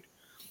 2028.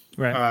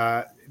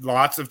 Right.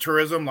 Lots of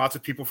tourism, lots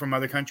of people from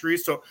other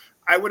countries. So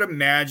I would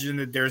imagine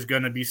that there's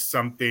going to be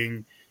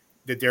something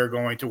that they're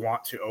going to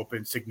want to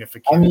open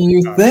significant. I mean,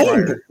 you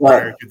think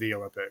prior to the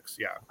Olympics,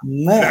 yeah.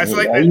 Man, so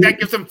that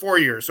gives them 4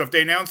 years. So if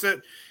they announce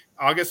it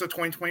August of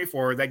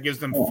 2024, that gives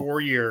them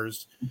 4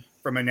 years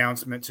from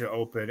announcement to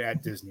open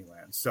at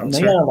Disneyland. So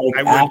they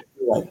gotta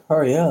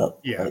hurry up.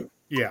 Yeah.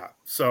 Yeah.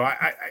 So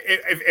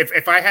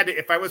if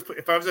I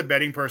was a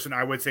betting person,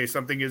 I would say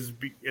something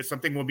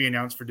will be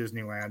announced for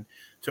Disneyland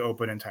to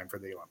open in time for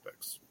the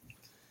Olympics.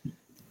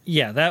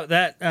 Yeah,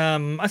 that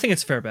I think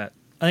it's a fair bet.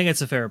 I think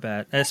it's a fair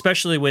bet,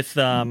 especially with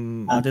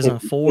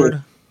Disneyland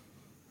Forward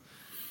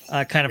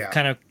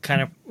kind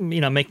of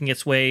making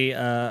its way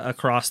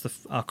across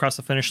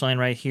the finish line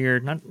right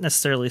here. Not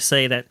necessarily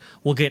say that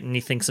we'll get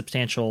anything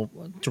substantial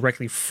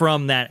directly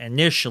from that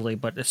initially,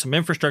 but some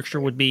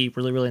infrastructure would be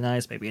really, really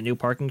nice. Maybe a new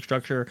parking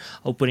structure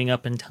opening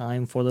up in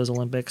time for those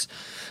Olympics.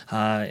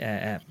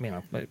 But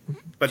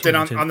then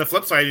on the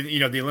flip side,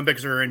 the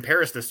Olympics are in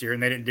Paris this year,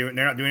 and they're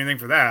not doing anything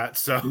for that.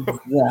 So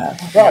yeah,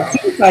 well,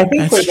 I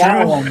think for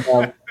that one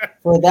though.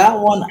 For that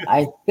one,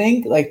 I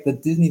think like the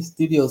Disney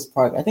Studios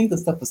park, I think the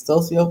stuff was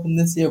supposed to be open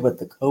this year, but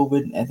the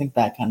COVID, I think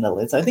that kind of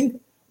lit. So I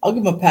think I'll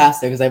give them a pass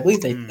there because I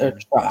believe they're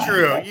trying.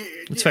 True, right?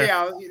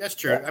 Yeah, that's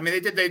true. Yeah. I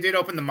mean, they did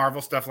open the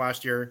Marvel stuff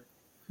last year.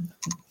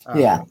 You're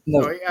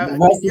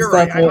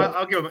right.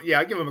 I'll give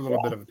them a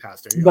little bit of a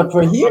pass there. But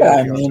for here,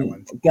 I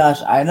mean, gosh,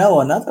 I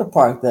know another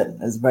park that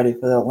is ready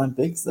for the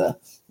Olympics, and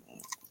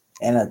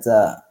it's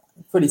a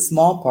pretty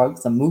small park.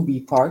 It's a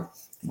movie park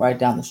right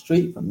down the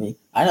street from me.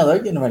 I know they're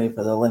getting ready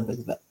for the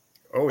Olympics, but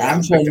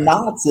I'm sure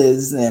Knott's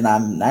is, and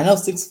I know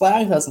Six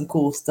Flags has some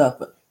cool stuff,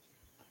 but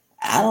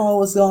I don't know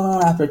what's going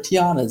on after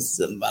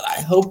Tiana's, but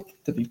I hope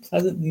to be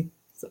pleasantly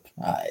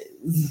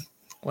surprised.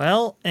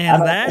 Well,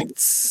 and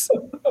that's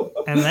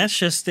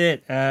just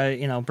it.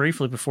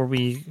 Briefly before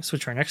we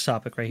switch to our next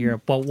topic right here,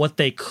 but what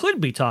they could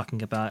be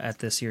talking about at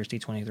this year's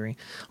D23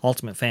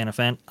 Ultimate Fan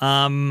Event.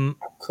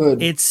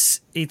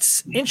 It's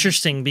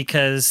interesting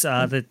because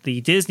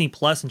the Disney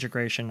Plus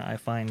integration I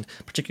find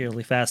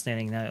particularly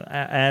fascinating. Now,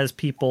 as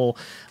people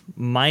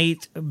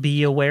might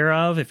be aware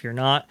of, if you're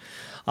not,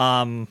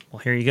 well,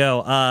 here you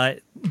go.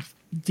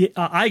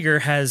 Iger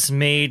has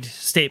made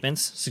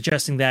statements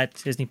suggesting that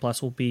Disney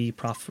Plus will be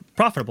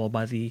profitable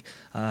by the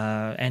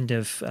end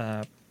of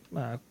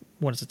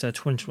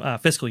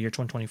fiscal year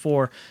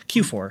 2024,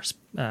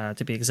 Q4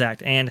 to be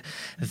exact, and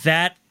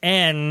that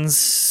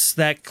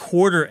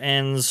quarter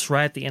ends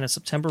right at the end of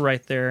September,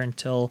 right there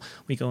until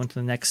we go into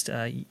the next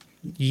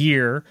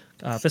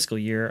fiscal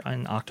year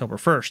on October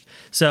 1st.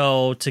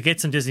 So to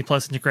get some Disney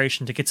Plus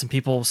integration, to get some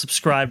people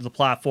subscribed to the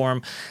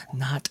platform,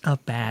 not a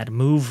bad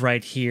move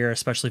right here,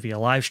 especially via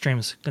live stream.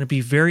 It's going to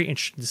be very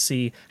interesting to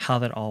see how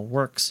that all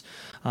works.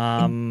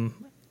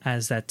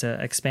 As that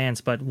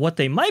expands. But what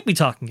they might be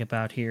talking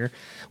about here,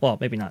 well,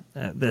 maybe not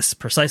this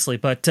precisely,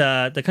 but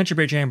the Country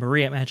Bear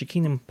Jamboree at Magic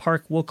Kingdom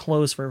Park will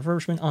close for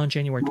refurbishment on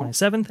January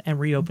 27th and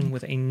reopen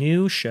with a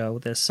new show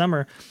this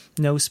summer.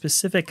 No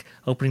specific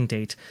opening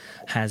date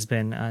has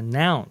been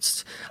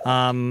announced.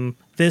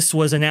 This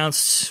was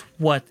announced,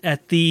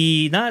 at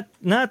the, not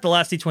the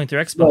last D23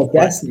 Expo. Well,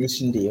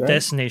 Destination D, right?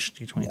 Destination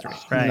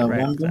D23, right,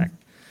 November. exactly.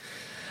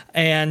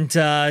 And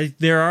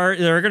there are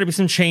going to be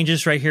some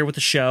changes right here with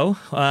the show.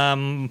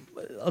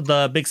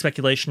 The big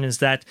speculation is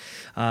that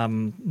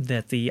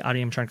the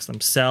audio animatronics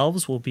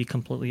themselves will be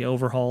completely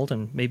overhauled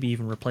and maybe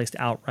even replaced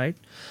outright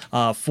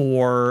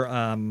for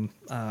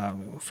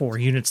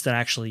units that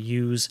actually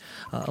use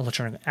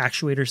electronic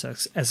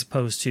actuators as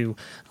opposed to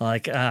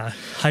like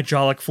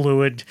hydraulic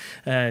fluid,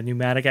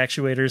 pneumatic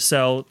actuators.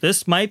 So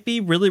this might be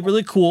really,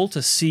 really cool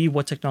to see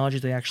what technology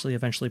they actually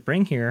eventually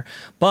bring here.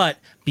 But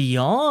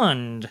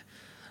beyond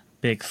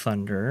Big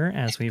Thunder,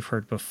 as we've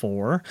heard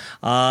before,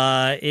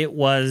 it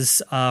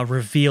was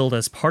revealed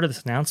as part of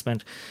this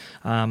announcement.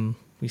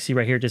 We see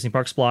right here, Disney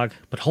Parks blog,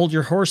 but hold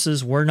your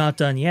horses, we're not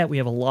done yet. We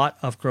have a lot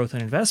of growth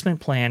and investment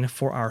planned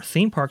for our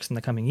theme parks in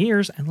the coming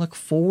years and look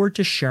forward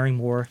to sharing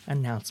more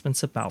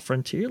announcements about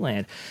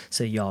Frontierland.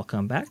 So y'all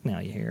come back now,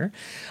 you hear?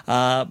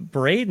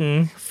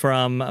 Braden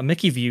from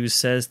Mickey Views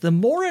says, the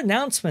more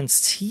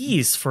announcements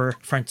teased for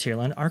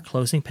Frontierland are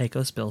closing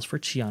Pecos Bills for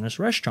Tiana's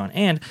restaurant.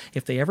 And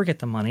if they ever get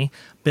the money,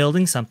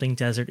 building something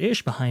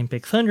desert-ish behind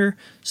Big Thunder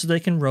so they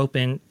can rope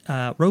it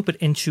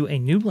into a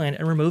new land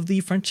and remove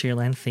the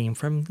Frontierland theme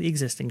from the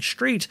existing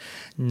street,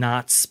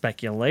 not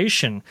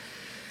speculation.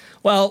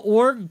 Well,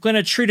 we're going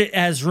to treat it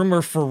as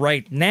rumor for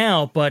right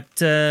now, but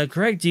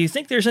Greg, do you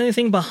think there's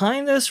anything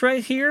behind this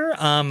right here?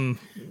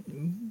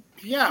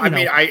 Yeah, I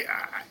mean,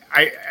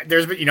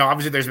 there's been,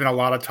 obviously there's been a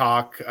lot of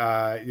talk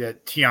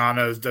that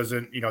Tiana's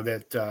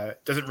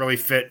doesn't really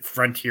fit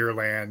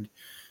Frontierland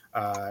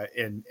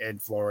in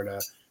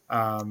Florida.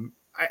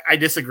 I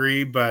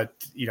disagree,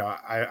 but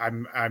I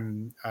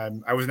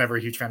was never a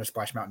huge fan of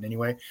Splash Mountain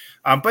anyway.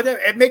 But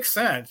it makes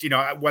sense,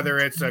 whether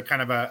it's a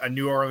kind of a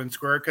New Orleans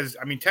Square, because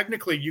I mean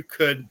technically you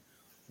could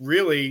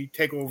really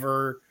take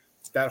over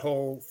that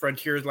whole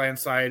Frontierland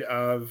side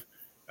of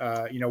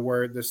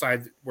where the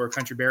side where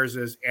Country Bears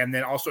is, and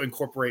then also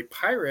incorporate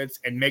Pirates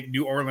and make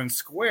New Orleans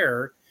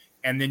Square,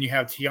 and then you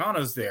have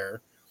Tiana's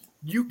there.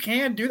 You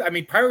can do that. I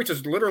mean, Pirates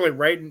is literally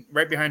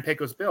right behind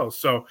Pecos Bills.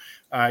 So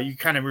you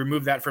kind of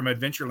remove that from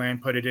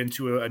Adventureland, put it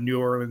into a New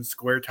Orleans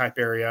Square type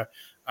area.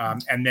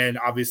 And then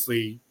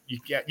obviously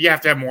you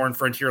have to have more in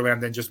Frontierland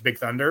than just Big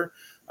Thunder.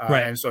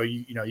 Right. And so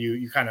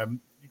you kind of,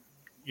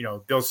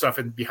 build stuff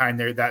in behind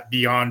there, that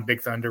beyond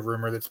Big Thunder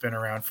rumor that's been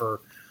around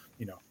for,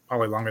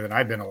 probably longer than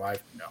I've been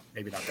alive. No,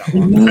 maybe not that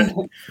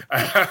long.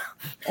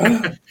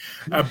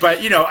 But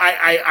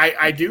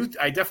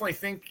I definitely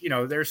think,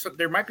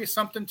 there might be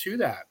something to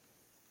that.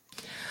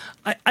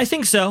 I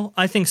think so.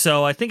 I think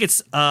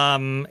it's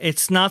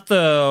not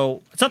the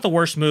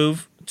worst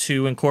move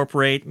to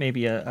incorporate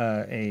maybe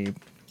a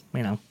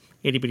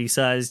itty bitty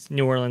sized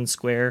New Orleans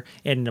Square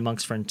in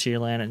amongst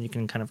Frontierland, and you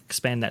can kind of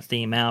expand that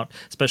theme out,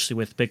 especially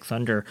with Big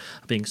Thunder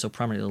being so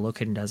prominently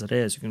located as it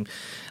is. You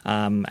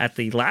can at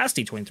the last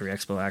D23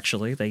 Expo,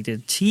 actually, they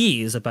did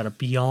tease about a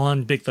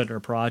Beyond Big Thunder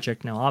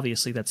project. Now,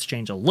 obviously, that's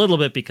changed a little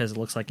bit because it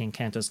looks like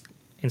Encanto's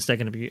instead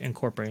going to be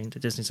incorporating to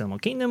Disney's Animal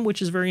Kingdom,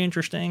 which is very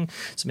interesting.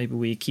 So maybe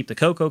we keep the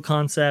Coco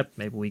concept.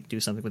 Maybe we do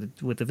something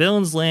with the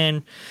Villains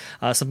Land,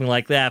 something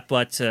like that.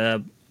 But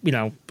to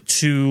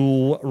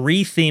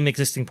retheme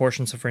existing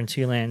portions of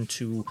Frontierland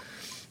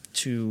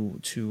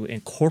to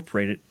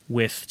incorporate it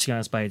with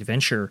Tiana's by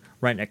Adventure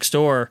right next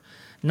door,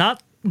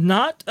 not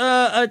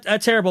a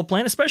terrible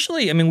plan,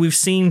 especially, I mean, we've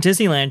seen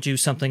Disneyland do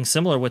something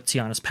similar with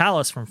Tiana's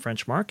Palace from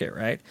French Market,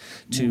 right?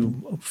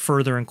 To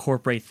further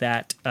incorporate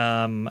that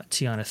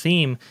Tiana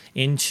theme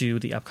into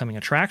the upcoming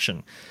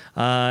attraction.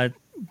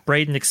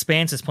 Braden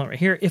expands his point right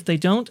here. If they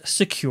don't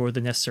secure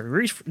the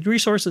necessary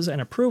resources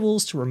and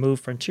approvals to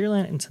remove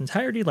Frontierland in its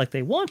entirety like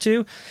they want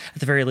to, at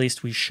the very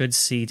least, we should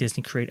see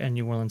Disney create a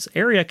New Orleans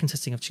area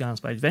consisting of Tiana's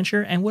by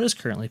Adventure and what is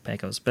currently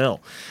Pecos Bill.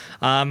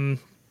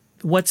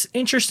 What's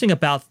interesting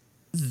about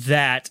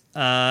that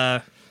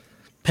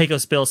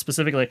Pecos Bill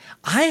specifically,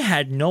 I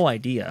had no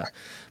idea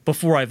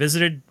before I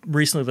visited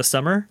recently this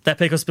summer that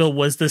Pecos Bill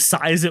was the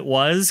size it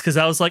was, because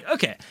I was like,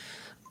 okay,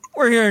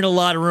 we're hearing a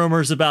lot of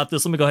rumors about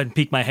this. Let me go ahead and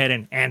peek my head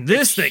in. And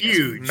this thing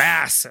is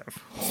massive.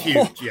 It's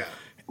huge, yeah.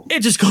 It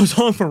just goes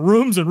on for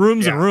rooms and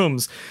rooms and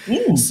rooms.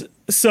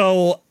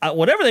 So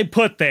whatever they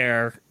put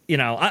there,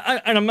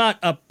 I'm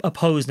not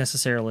opposed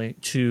necessarily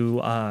to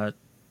a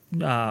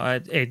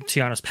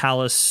Tiana's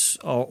Palace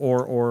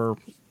or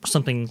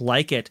something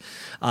like it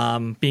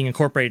being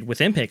incorporated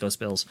within Pecos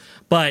Bills.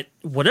 But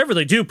whatever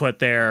they do put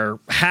there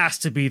has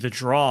to be the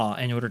draw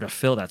in order to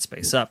fill that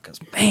space up. Because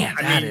man,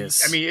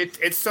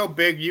 it's so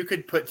big. You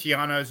could put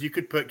Tiana's, you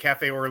could put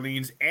Cafe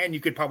Orleans, and you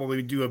could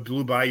probably do a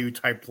Blue Bayou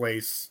type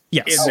place.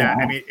 Yes. In that.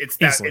 I mean, it's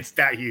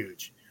that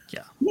huge.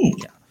 Yeah.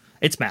 Yeah.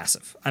 It's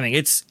massive. I mean,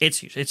 it's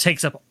huge. It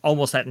takes up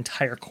almost that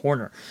entire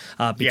corner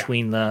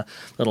between the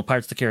little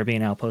Pirates of the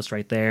Caribbean outpost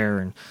right there,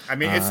 and I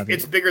mean,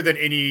 it's bigger than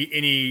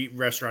any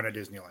restaurant at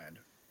Disneyland.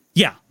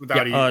 Yeah,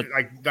 without even,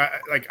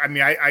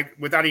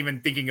 without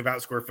even thinking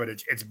about square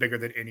footage, it's bigger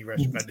than any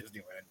restaurant at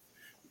Disneyland.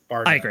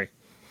 I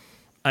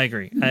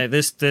agree.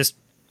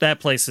 That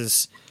place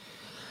is.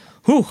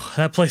 Whew,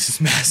 that place is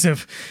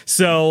massive.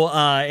 So,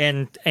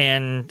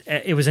 and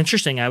it was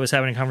interesting. I was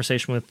having a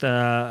conversation with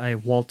a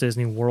Walt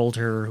Disney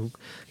Worlder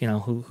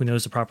who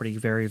knows the property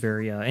very,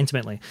 very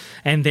intimately.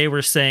 And they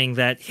were saying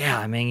that,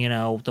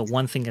 the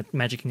one thing that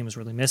Magic Kingdom is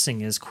really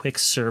missing is quick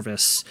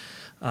service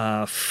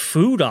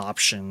food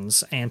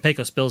options, and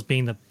Pecos Bills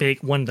being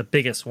one of the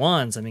biggest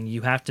ones. I mean,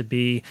 you have to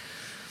be,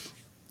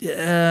 you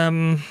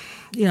have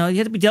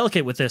to be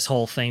delicate with this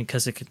whole thing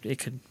because it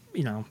could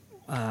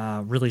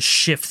really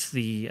shift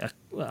the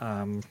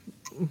the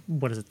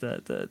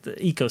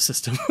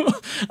ecosystem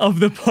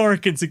of the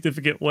park in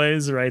significant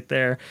ways right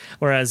there.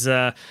 Whereas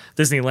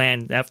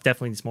Disneyland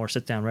definitely needs more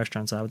sit down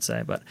restaurants, I would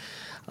say. But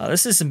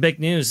this is some big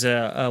news.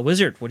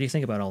 Wizard, what do you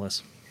think about all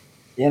this?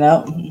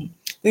 I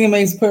think it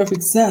makes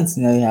perfect sense.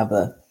 You have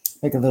a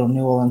little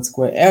New Orleans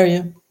Square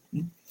area,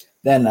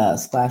 then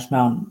Splash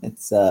Mountain.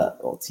 It's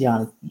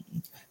Tiana.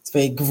 It's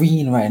very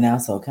green right now,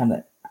 so kind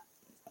of.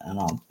 I don't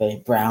know,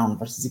 very brown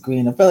versus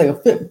green. I feel like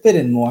it'll fit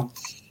in more.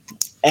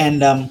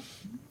 And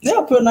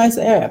pretty nice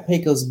area.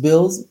 Pecos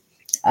Bills.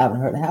 I haven't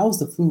heard. How was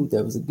the food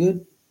there? Was it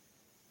good?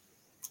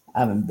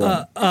 I haven't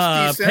been.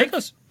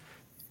 Pecos.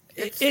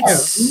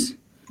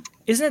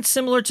 Isn't it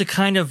similar to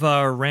kind of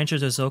Rancho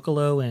de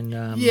Zocalo and?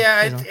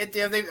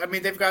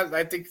 They've got.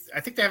 I think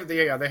they have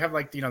they have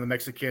like the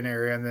Mexican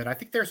area, and then I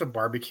think there's a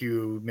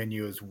barbecue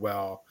menu as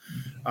well.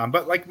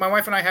 But like my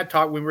wife and I had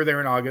talked when we were there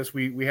in August.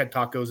 We had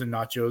tacos and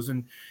nachos,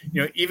 and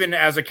even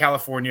as a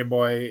California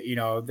boy,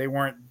 they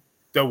weren't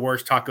the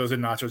worst tacos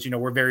and nachos.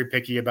 We're very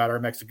picky about our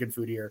Mexican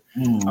food here,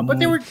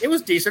 but it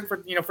was decent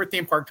for for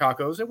theme park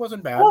tacos. It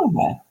wasn't bad.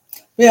 Okay.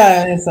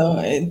 Yeah, so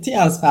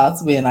Tiana's Palace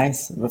will be a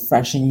nice,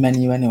 refreshing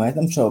menu anyway.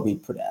 I'm sure it'll be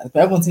pretty.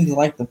 Everyone seems to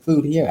like the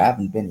food here. I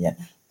haven't been yet,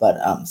 but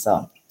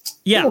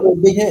yeah, it'll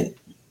be a big hit.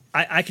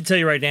 I can tell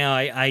you right now,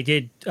 I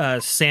did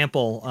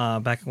sample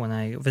back when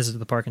I visited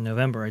the park in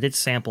November. I did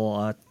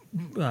sample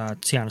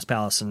Tiana's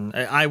Palace, and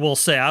I will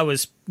say I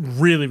was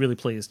really, really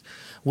pleased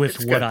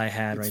with what I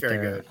had right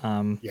there.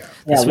 The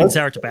sweet and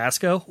sour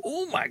Tabasco.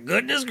 Oh my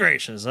goodness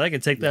gracious! I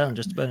could take that on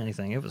just about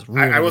anything. It was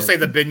really. I will say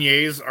the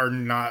beignets are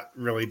not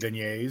really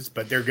beignets,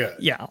 but they're good.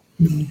 Yeah,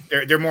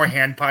 they're more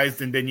hand pies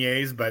than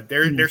beignets, but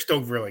they're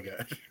still really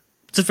good.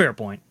 It's a fair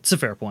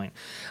point.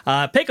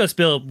 Pecos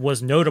Bill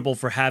was notable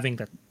for having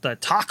the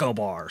taco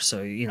bar.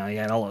 So, you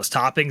had all those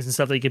toppings and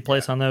stuff that you could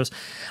place on those.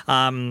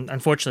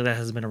 Unfortunately, that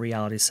hasn't been a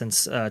reality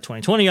since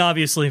 2020,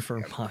 obviously,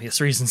 for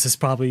obvious reasons, as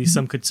probably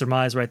some could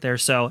surmise right there.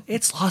 So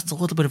it's lost a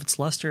little bit of its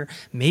luster.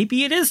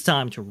 Maybe it is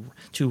time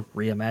to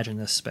reimagine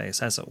this space,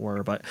 as it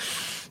were. But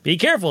be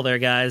careful there,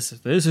 guys.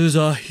 This is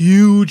a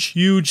huge,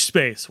 huge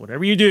space.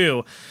 Whatever you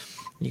do,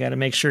 you got to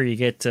make sure you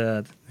get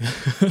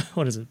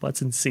what is it?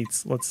 Butts in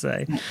seats, let's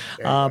say.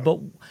 But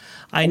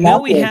I know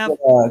we have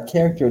a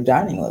character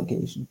dining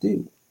location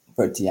too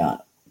for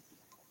Tiana.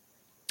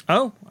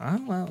 Oh,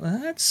 well,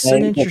 that's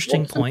an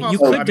interesting point. You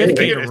could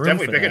dedicate a room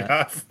for that.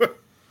 Enough.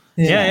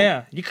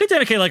 Yeah. You could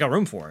dedicate like a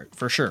room for it,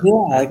 for sure.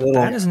 Yeah,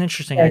 that is an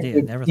interesting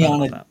idea. Never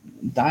thought about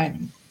that.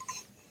 Dining.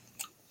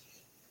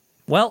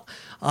 Well,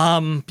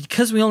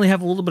 because we only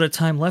have a little bit of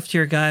time left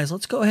here, guys,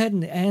 let's go ahead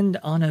and end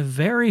on a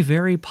very,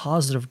 very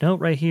positive note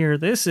right here.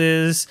 This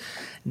is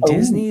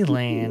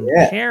Disneyland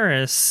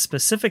Paris,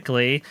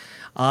 specifically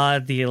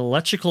the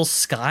Electrical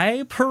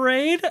Sky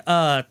Parade.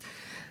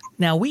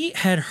 Now, we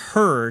had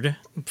heard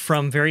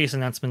from various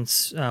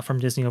announcements from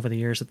Disney over the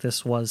years that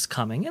this was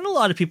coming, and a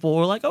lot of people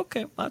were like,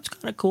 okay, well, that's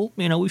kind of cool.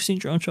 We've seen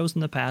drone shows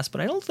in the past,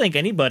 but I don't think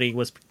anybody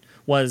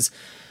was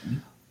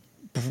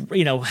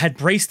had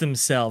braced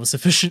themselves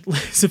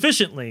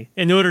sufficiently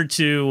in order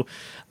to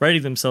ready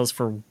themselves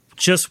for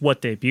just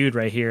what debuted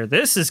right here.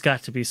 This has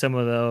got to be some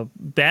of the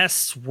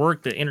best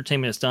work that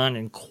entertainment has done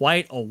in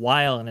quite a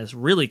while, and has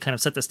really kind of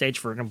set the stage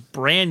for a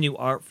brand new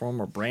art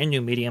form or brand new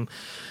medium.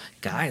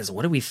 Guys,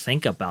 what do we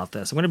think about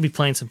this? I'm going to be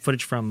playing some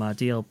footage from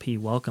DLP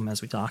Welcome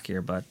as we talk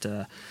here, but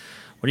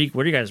what are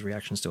you guys'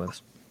 reactions to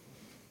this?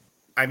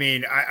 I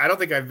mean, I don't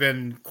think I've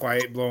been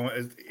quite blown,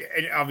 and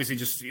obviously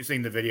just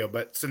seeing the video,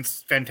 but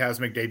since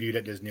Fantasmic debuted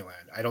at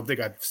Disneyland, I don't think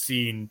I've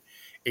seen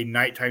a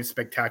nighttime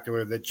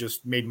spectacular that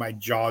just made my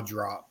jaw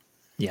drop.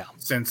 Yeah.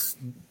 Since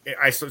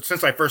I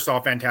first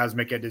saw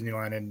Fantasmic at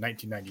Disneyland in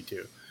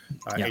 1992.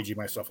 aging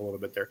myself a little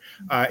bit there.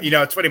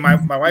 It's funny.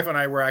 My wife and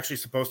I were actually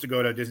supposed to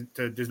go to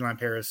Disneyland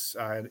Paris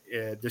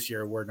this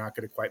year. We're not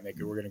going to quite make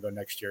it. We're going to go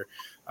next year.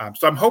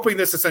 So I'm hoping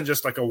this isn't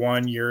just like a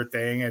 1 year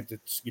thing.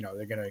 It's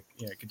they're going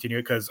to continue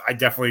it, because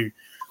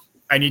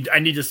I need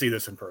to see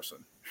this in person.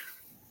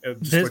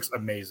 It just looks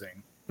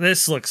amazing.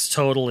 This looks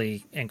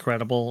totally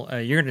incredible.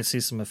 You're going to see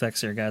some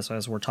effects here, guys,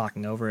 as we're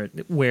talking over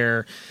it,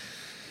 where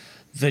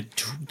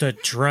the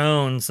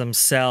drones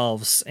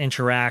themselves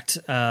interact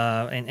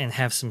and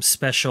have some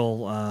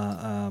special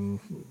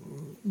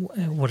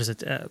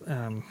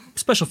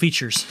special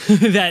features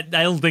that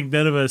I don't think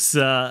none of us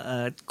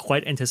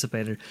quite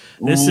anticipated.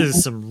 This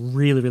is some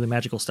really, really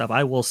magical stuff.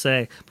 I will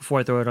say,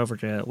 before I throw it over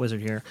to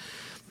Wizard here,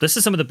 this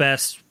is some of the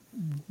best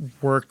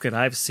work that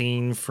I've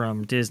seen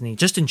from Disney,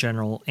 just in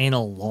general, in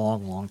a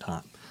long, long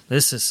time.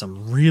 This is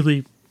some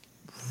really,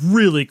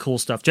 really cool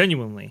stuff.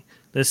 Genuinely,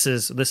 this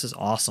is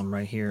awesome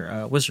right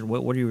here. Wizard,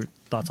 what are your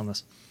thoughts on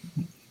this?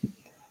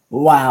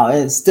 Wow,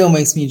 it still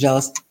makes me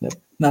jealous that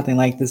nothing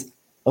like this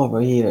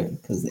over here,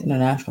 because the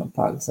international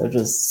parks are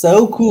just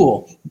so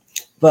cool.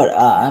 But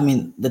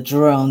the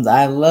drones,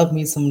 I love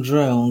me some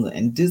drones,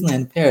 and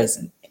Disneyland Paris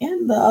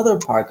and the other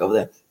park over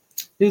there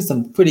do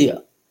some pretty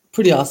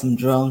awesome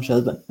drone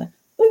shows. But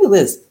look at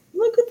this.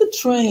 Look at the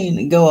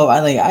train go up.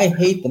 I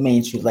hate the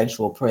Main Street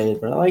Electrical Parade,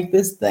 but I like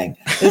this thing.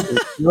 This is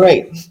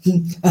great.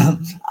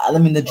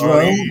 The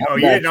drone.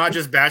 You did not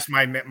just bash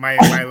my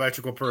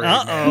electrical parade.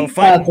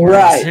 That's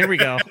right. Here we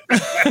go.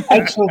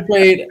 Electrical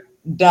parade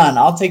done.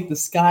 I'll take the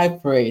Sky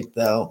Parade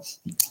though,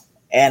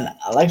 and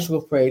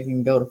electrical parade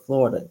can go to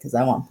Florida, because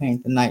I want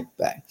Paint the Night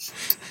back.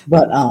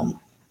 But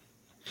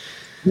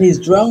these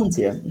drones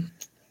here.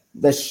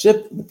 The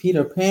ship, the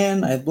Peter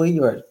Pan, I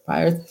believe, or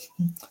Pirates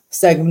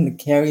segment that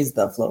carries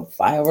the float of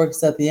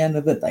fireworks at the end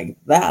of it.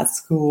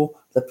 That's cool.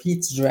 The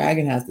Pete's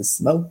Dragon has the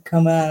smoke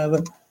come out of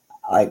it.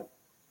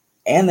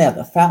 And they have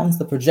the fountains,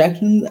 the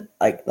projections.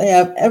 They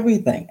have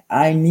everything.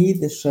 I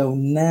need the show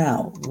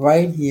now,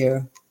 right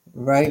here,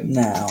 right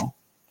now.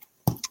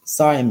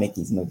 Sorry,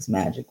 Mickey's Moves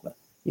Magic, but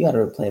you got to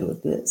replay it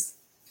with this.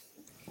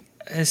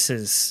 This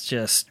is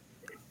just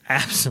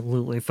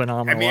absolutely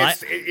phenomenal.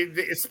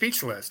 It's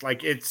speechless.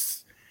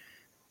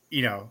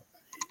 You've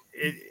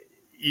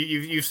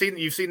seen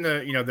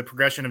the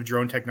progression of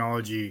drone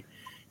technology,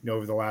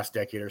 over the last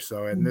decade or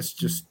so, and this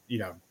just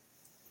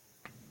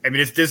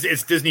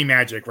it's Disney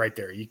magic right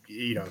there.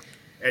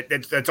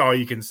 That's all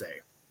you can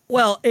say.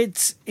 Well,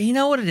 it's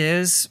what it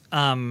is.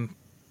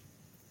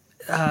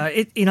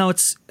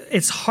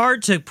 It's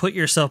hard to put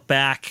yourself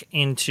back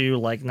into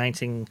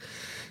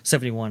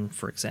 1971,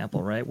 for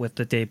example, right, with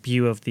the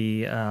debut of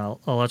the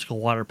electrical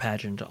water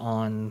pageant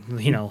on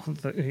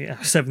the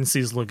Seven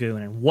Seas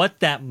Lagoon, and what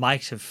that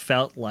might have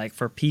felt like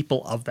for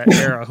people of that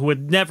era who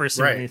had never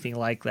seen anything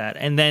like that,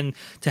 and then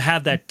to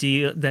have that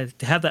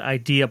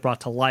idea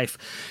brought to life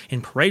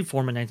in parade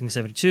form in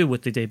 1972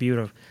 with the debut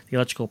of the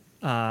electrical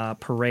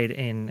parade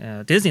in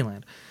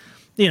Disneyland.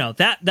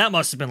 That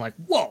must have been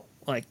whoa,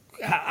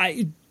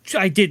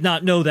 I did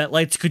not know that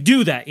lights could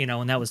do that,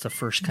 and that was the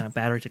first kind of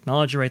battery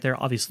technology right there.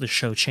 Obviously, the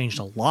show changed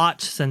a lot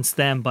since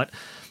then, but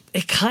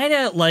it kind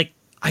of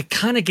I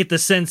kind of get the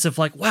sense of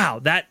wow,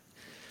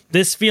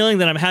 this feeling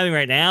that I'm having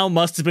right now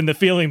must have been the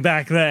feeling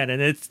back then,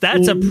 and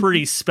that's a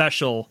pretty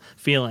special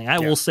feeling. I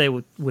will say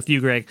with you,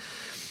 Greg.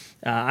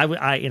 I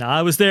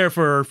was there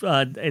for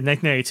in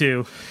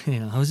 1992.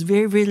 I was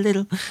very, very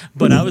little,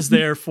 but I was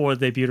there for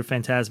the debut of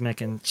Fantasmic,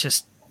 and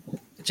just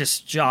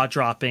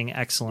jaw-dropping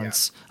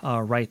excellence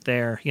right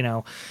there.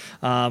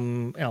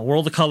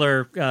 World of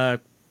Color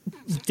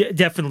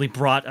definitely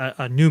brought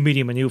a new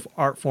medium, a new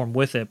art form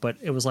with it, but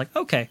it was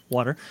okay,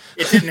 water.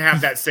 It didn't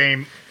have that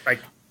same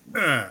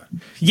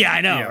Yeah,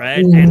 I know,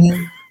 right?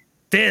 And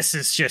this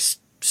is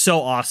just so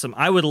awesome.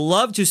 I would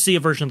love to see a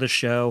version of the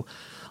show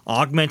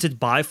augmented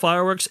by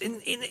fireworks,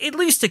 in at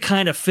least to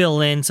kind of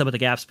fill in some of the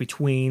gaps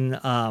between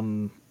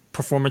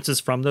performances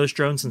from those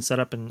drones and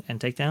setup and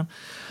takedown.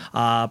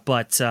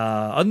 But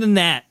other than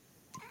that,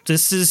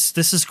 this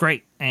is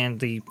great.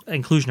 And the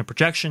inclusion of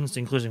projections, the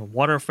inclusion of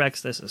water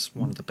effects, this is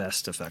one of the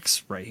best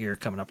effects right here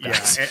coming up,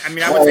 guys. Yeah,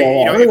 I would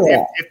say,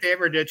 if they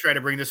ever did try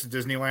to bring this to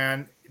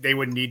Disneyland, they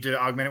would need to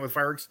augment it with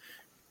fireworks.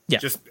 Yeah.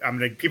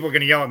 People are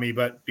going to yell at me,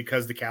 but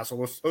because the castle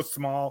was so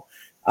small,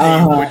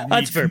 they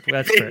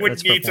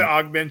would need to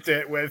augment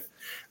it with.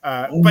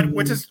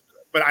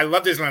 But I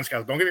love Disneyland's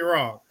castle. Don't get me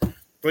wrong.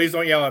 Please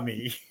don't yell at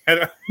me.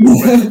 But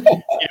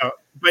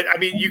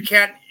you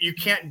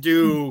can't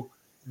do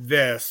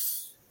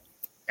this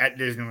at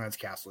Disneyland's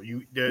castle.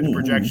 The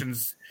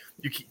projections,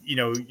 you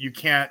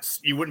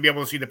wouldn't be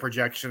able to see the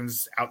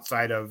projections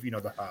outside of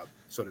the hub,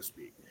 so to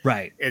speak.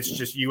 Right. It's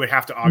just you would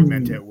have to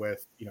augment it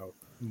with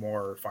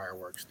more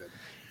fireworks than.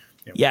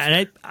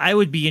 And I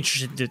would be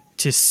interested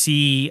to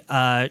see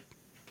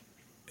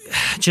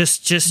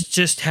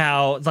just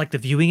how like the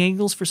viewing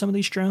angles for some of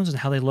these drones and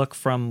how they look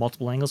from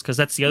multiple angles, because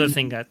that's the other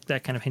thing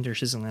that kind of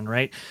hinders Disneyland,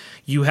 right?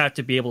 You have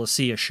to be able to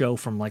see a show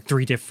from like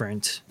 3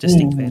 different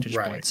distinct vantage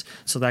points,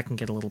 so that can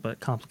get a little bit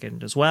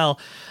complicated as well.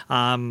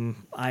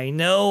 I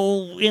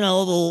know,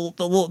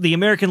 the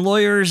American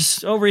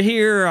lawyers over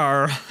here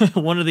are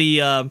one of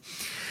the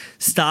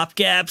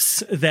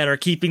stopgaps that are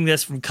keeping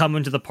this from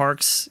coming to the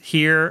parks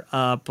here.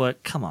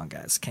 But come on,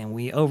 guys, can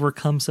we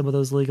overcome some of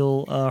those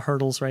legal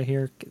hurdles right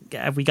here?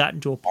 Have we gotten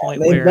to a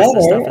point where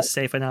this stuff is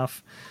safe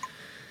enough?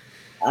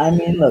 I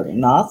mean, look,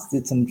 Knott's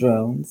did some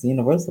drones.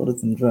 Universal did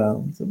some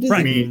drones. So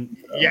right. I mean,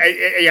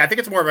 I think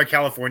it's more of a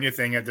California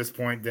thing at this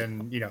point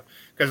than,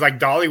 because like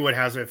Dollywood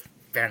has a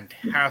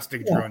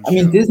fantastic drone show. I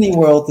mean, Disney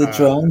World, the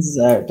drones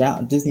are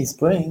down Disney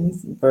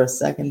Springs for a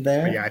second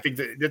there. Yeah, I think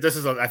this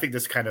is. I think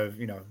this kind of,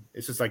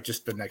 it's just like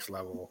just the next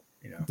level.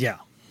 Yeah,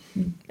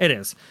 it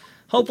is.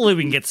 Hopefully,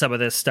 we can get some of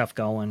this stuff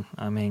going.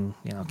 I mean,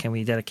 can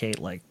we dedicate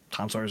like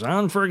Tom Sawyer's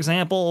Island, for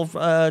example,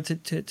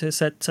 to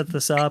set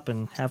this up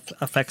and have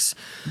effects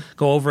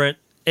go over it?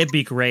 It'd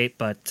be great,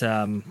 but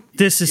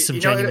this is some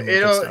genuine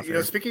good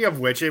stuff. Speaking of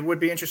which, it would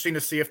be interesting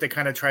to see if they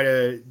kind of try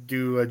to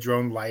do a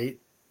drone light.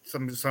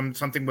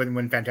 Something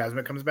when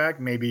Phantasmic comes back,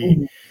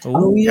 maybe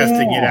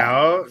testing it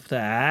out.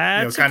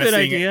 That's kind a good of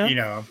seeing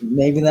idea. It,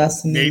 maybe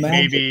that's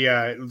maybe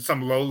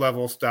some low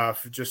level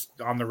stuff just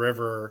on the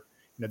river,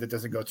 that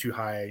doesn't go too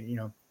high.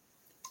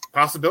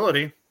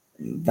 Possibility.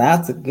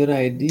 That's a good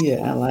idea.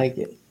 I like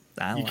it.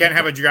 You can't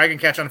have a dragon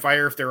catch on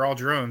fire if they're all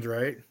drones,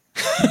 right?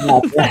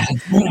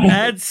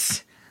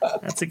 That's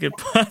a good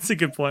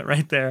point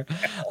right there.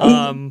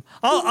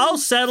 I'll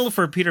settle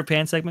for Peter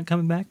Pan segment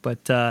coming back, but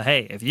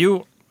hey, if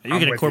you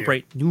can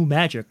incorporate new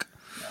magic,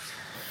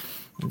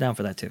 I'm down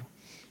for that too.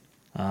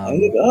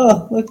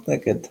 Look, the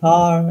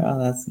guitar. Oh,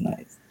 that's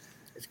nice.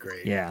 It's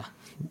great. Yeah.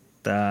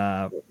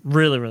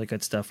 Really, really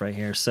good stuff right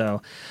here.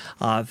 So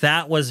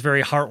that was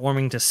very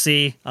heartwarming to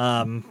see.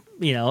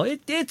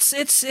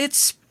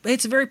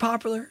 It's very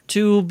popular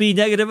to be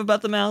negative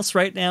about the mouse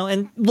right now.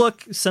 And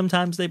look,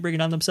 sometimes they bring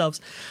it on themselves.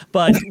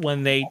 But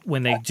when they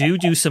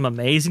do some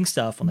amazing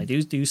stuff, when they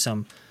do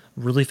some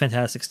really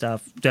fantastic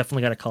stuff,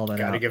 definitely got to call that out.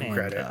 Got to give them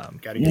credit.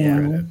 Got to give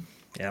them credit.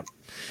 Yep.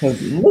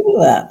 Look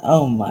at that.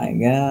 Oh, my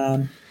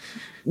God.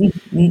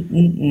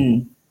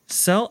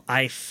 So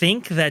I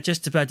think that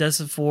just about does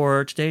it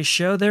for today's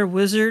show there,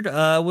 Wizard.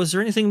 Was there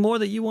anything more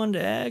that you wanted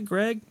to add,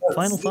 Greg?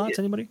 Final thoughts,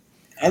 anybody?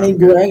 Any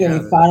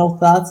final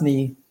thoughts?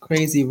 Any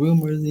crazy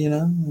rumors,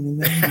 No,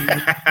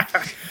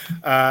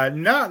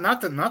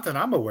 not that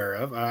I'm aware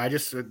of. I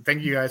just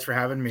thank you guys for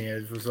having me.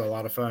 It was a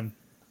lot of fun.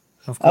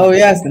 Oh,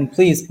 yes, and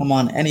please come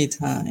on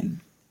anytime.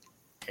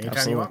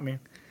 Anytime you want me.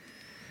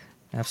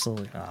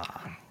 Absolutely.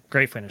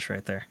 Great finish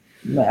right there.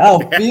 Oh,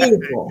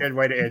 beautiful. Good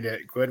way to end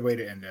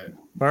it.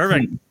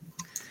 Perfect.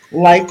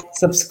 Like,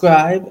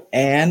 subscribe,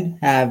 and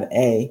have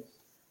a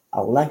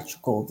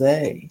electrical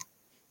day.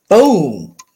 Boom.